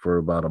that, like for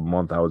about a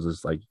month, I was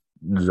just like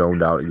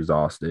zoned out,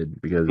 exhausted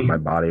because my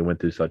body went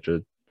through such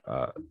a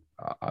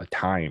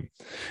time.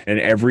 And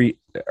every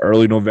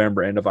early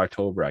November, end of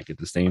October, I get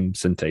the same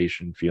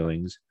sensation,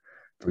 feelings.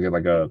 I get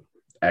like a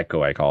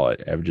echo, I call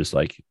it, of just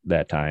like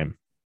that time.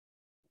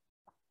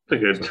 It's a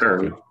good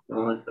term. I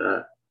like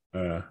that.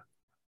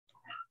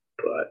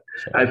 But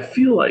I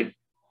feel like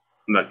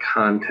on the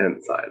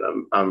content side,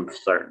 I'm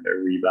starting to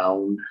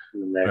rebound in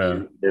the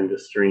magic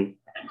industry.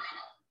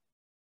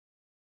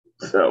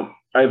 So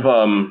I've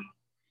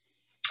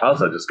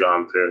also just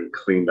gone through and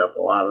cleaned up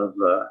a lot of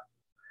the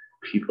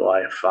people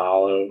I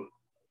follow.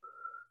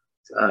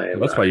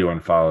 That's why you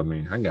unfollowed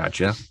me. I got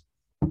you.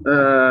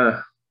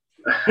 I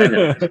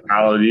never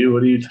followed you.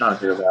 What are you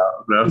talking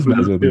about?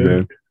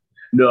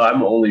 No,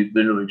 I'm only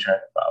literally trying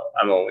to follow.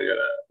 I'm only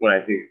gonna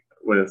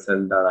when it's said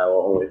and done, I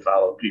will only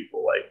follow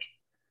people like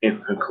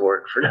in the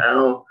court for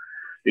now,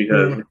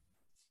 because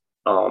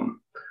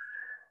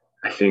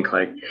I think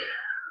like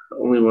the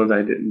only ones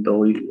I didn't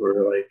delete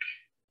were like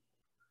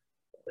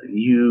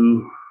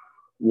you,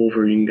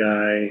 Wolverine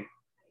guy,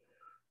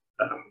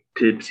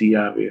 Tipsy.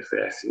 Obviously,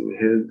 I seen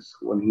his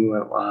when he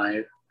went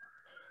live.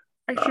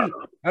 I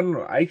don't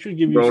know. I should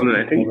give you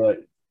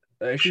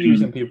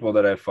some people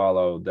that I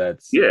follow.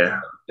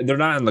 They're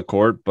not in the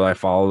court, but I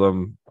follow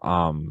them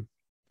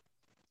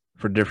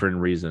for different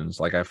reasons.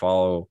 Like I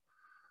follow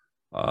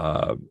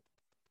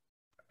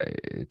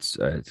it's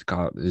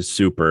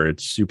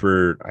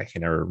super, I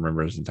can never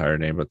remember his entire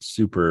name, but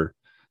super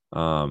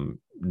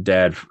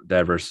dad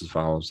versus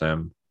follows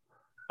him.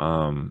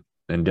 And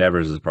Dad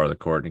versus is part of the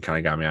court, and it kind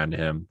of got me onto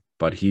him.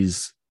 But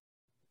he's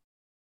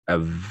a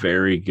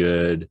very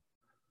good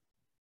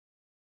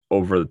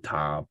over the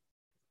top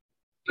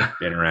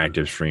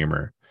interactive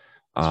streamer.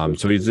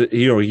 So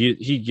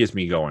he gets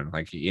me going,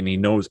 like, and he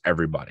knows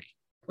everybody.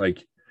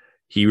 Like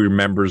he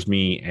remembers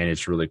me, and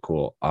it's really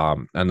cool.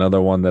 Another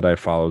one that I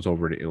follow is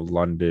over in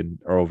London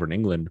or over in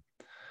England.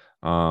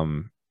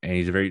 And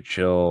he's very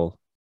chill,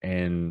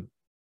 and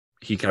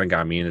he kind of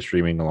got me into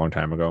streaming a long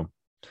time ago.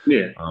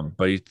 Yeah.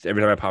 But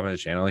every time I pop in the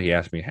channel, he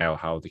asks me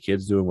how the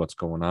kid's doing, what's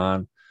going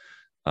on.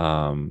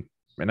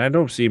 And I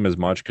don't see him as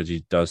much because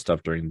he does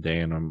stuff during the day,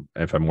 and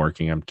if I'm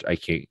working, I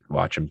can't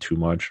watch him too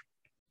much.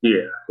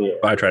 Yeah.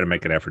 But I try to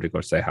make an effort to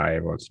go say hi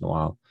every once in a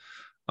while.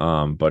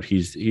 But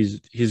he's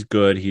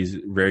good. He's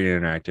very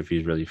interactive.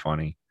 He's really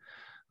funny,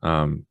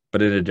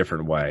 but in a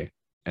different way.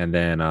 And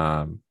then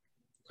a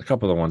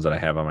couple of the ones that I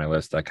have on my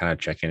list, I kind of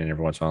check in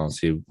every once in a while and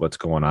see what's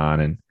going on,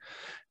 and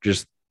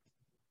just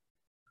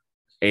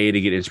A, to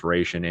get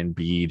inspiration, and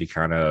B, to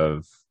kind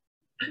of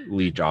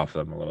leech off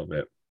them a little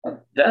bit.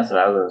 That's what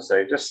I was going to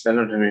say. Just send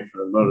them to me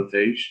for the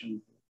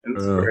motivation,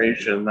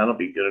 inspiration. That'll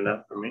be good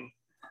enough for me.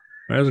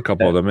 There's a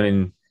couple of them.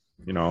 And,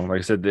 like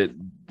I said, that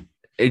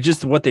it's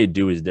just what they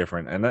do is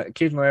different. And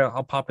occasionally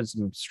I'll pop in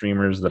some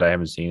streamers that I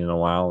haven't seen in a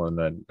while and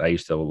that I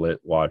used to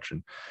watch.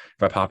 And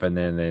if I pop in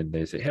then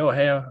they say,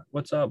 hey,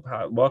 what's up?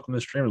 Welcome to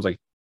the stream. It's like,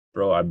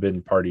 bro, I've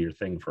been part of your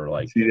thing for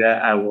like, see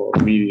that I will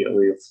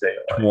immediately say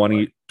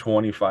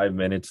 25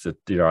 minutes that,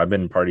 I've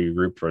been part of your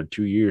group for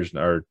 2 years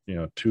or,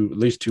 at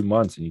least 2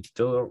 months, and you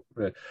still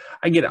don't.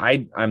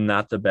 I'm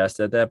not the best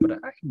at that, but I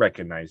can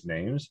recognize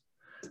names.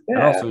 Yeah.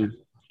 And also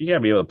you gotta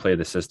be able to play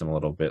the system a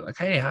little bit. Like,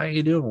 hey, how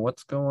you doing?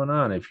 What's going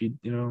on? If you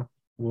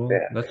well,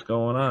 that's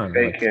going on.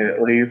 Fake it,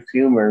 at least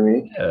humor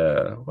me.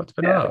 Yeah, what's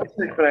been up? It's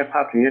like when I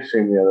popped in your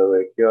stream the other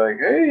week, you're like,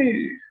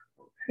 hey,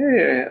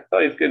 it's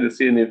always good to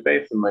see a new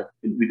face. I'm like,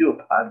 we do a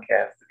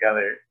podcast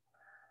together.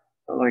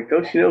 I'm like,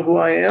 don't you know who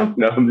I am?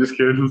 No, I'm just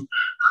kidding.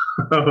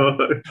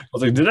 I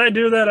was like, did I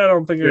do that? I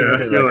don't think I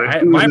did.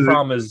 Like, my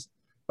problem is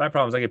I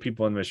get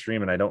people in my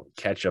stream and I don't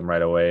catch them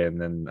right away,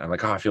 and then I'm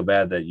like, oh, I feel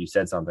bad that you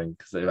said something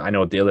because I know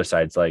what the other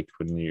side's like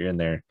when you're in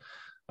there.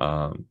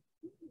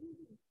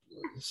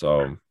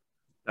 So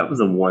that was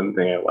the one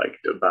thing I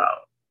liked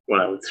about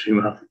when I would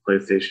stream off the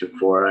PlayStation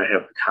 4. I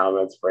have the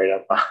comments right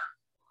up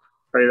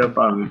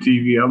on the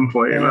TV I'm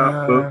playing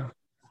off.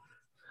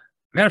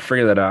 I gotta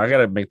figure that out. I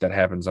gotta make that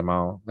happen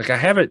somehow. Like I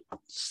have it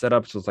set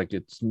up so it's like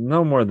it's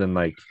no more than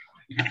like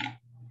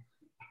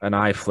an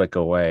eye flick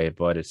away,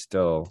 but it's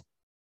still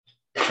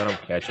if I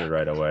don't catch it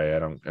right away,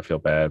 I feel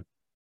bad.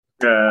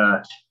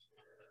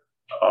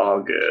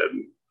 All good.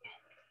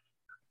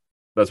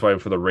 That's why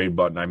for the raid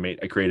button I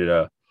created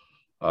a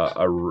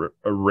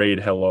raid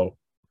hello.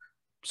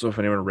 So if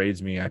anyone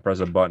raids me, I press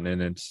a button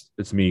and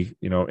it's me,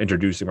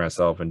 introducing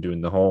myself and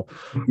doing the whole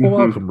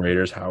welcome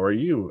raiders. How are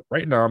you?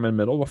 Right now I'm in the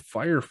middle of a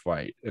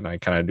firefight, and I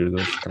kind of do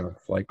this kind of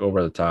like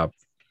over the top,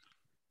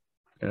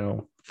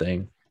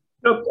 thing.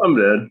 Nope, I'm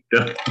dead.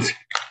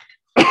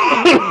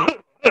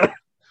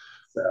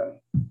 So,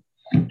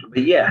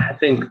 but yeah, I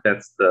think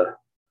that's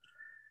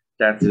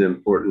an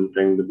important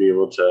thing to be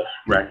able to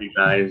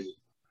recognize,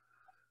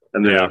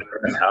 and then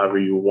however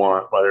you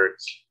want, whether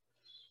it's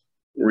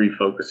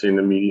refocusing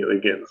immediately,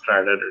 getting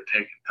started, or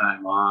taking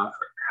time off,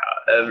 or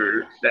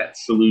however that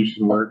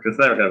solution works. It's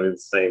never going to be the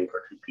same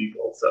for two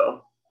people.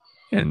 So,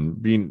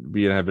 and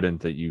being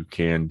evident that you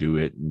can do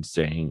it and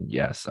saying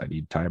yes, I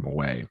need time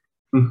away.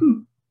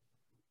 Mm-hmm.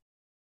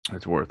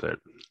 It's worth it.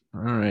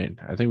 All right,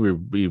 I think we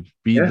have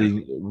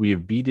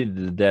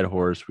beaten the dead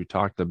horse. We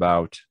talked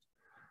about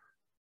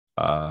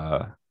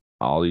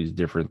all these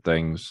different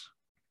things.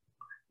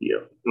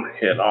 Yep,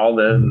 and all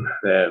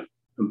that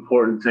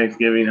important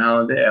Thanksgiving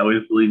holiday. I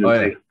always believe in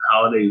taking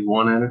holidays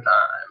one at a time.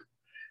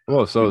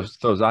 Well, so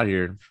those out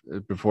here,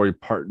 before we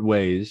part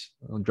ways,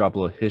 I'll drop a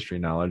little history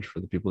knowledge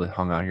for the people that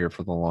hung out here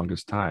for the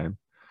longest time.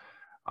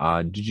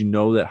 Did you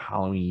know that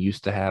Halloween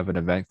used to have an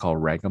event called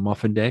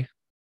Ragamuffin Day?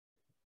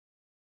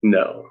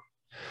 No.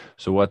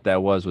 So what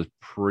that was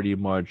pretty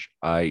much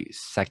a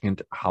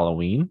second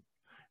Halloween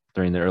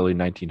during the early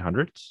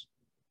 1900s.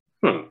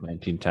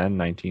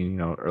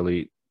 1910,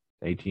 early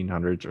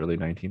 1800s, early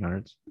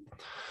 1900s.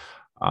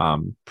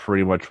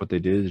 Pretty much what they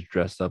did is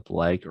dress up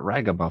like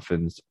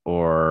ragamuffins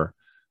or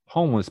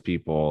homeless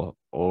people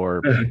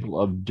or people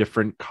of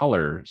different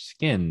color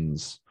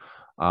skins.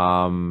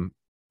 And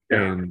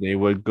they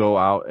would go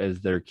out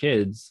as their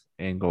kids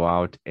and go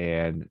out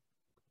and,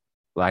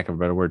 lack of a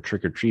better word,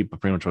 trick or treat.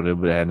 But pretty much what it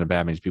would end up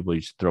happening is people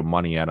used to throw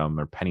money at them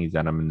or pennies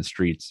at them in the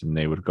streets, and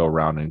they would go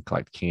around and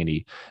collect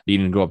candy. They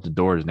didn't go up to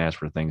doors and ask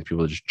for things.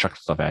 People would just chuck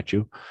stuff at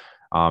you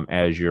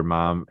as your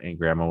mom and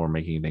grandma were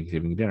making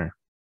Thanksgiving dinner.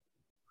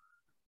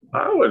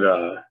 I would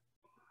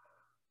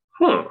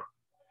throw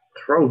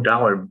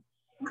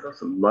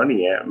some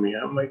money at me.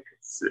 I might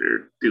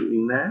consider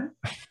doing that.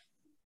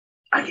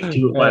 I could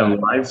do it while I'm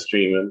live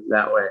streaming.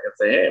 That way I could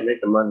say, hey, I'm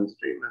making money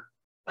streaming.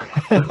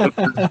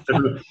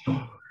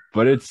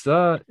 But it's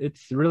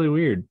really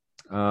weird.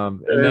 And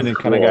then it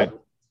kind of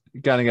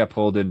got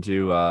pulled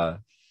into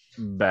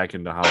back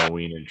into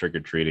Halloween and trick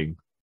or treating.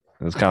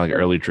 It was kind of like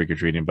early trick or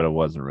treating, but it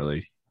wasn't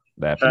really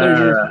that.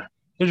 But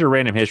there's your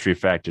random history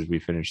fact as we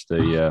finish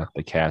the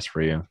cast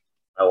for you.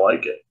 I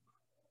like it.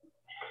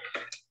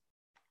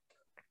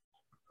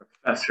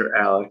 Professor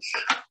Alex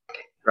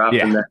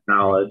dropping that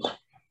knowledge.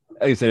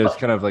 Like I said,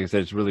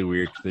 it's really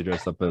weird because they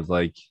dress up as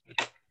like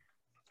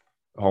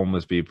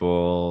homeless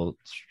people,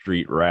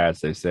 street rats.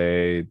 They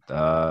say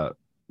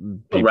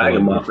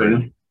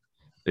ragamuffin.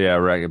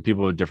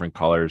 People with different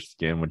colors,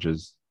 skin, which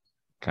is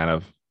kind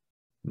of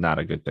not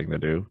a good thing to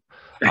do.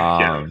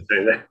 Then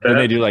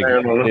they do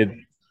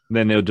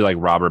then they'll do like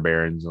robber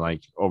barons and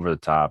like over the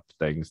top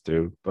things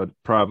too. But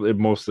probably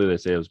mostly they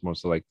say it was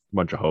mostly like a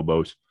bunch of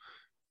hobos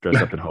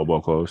dressed up in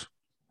hobo clothes.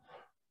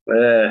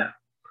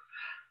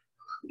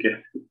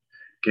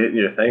 Getting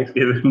your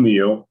Thanksgiving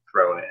meal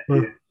thrown at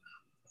you.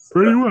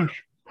 Pretty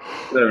much.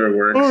 Whatever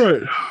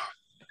works.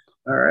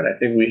 All right. I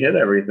think we hit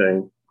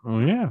everything. Oh,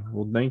 yeah.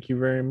 Well, thank you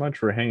very much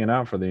for hanging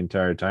out for the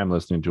entire time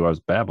listening to us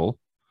babble.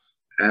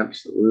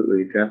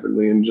 Absolutely.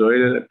 Definitely enjoyed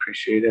it.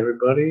 Appreciate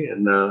everybody.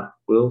 And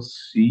we'll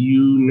see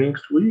you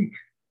next week.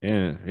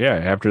 And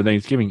after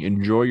Thanksgiving,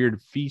 enjoy your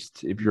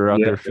feast if you're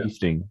out there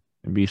feasting,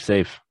 and be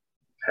safe.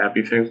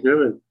 Happy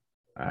Thanksgiving.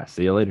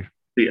 See you later.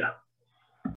 See ya.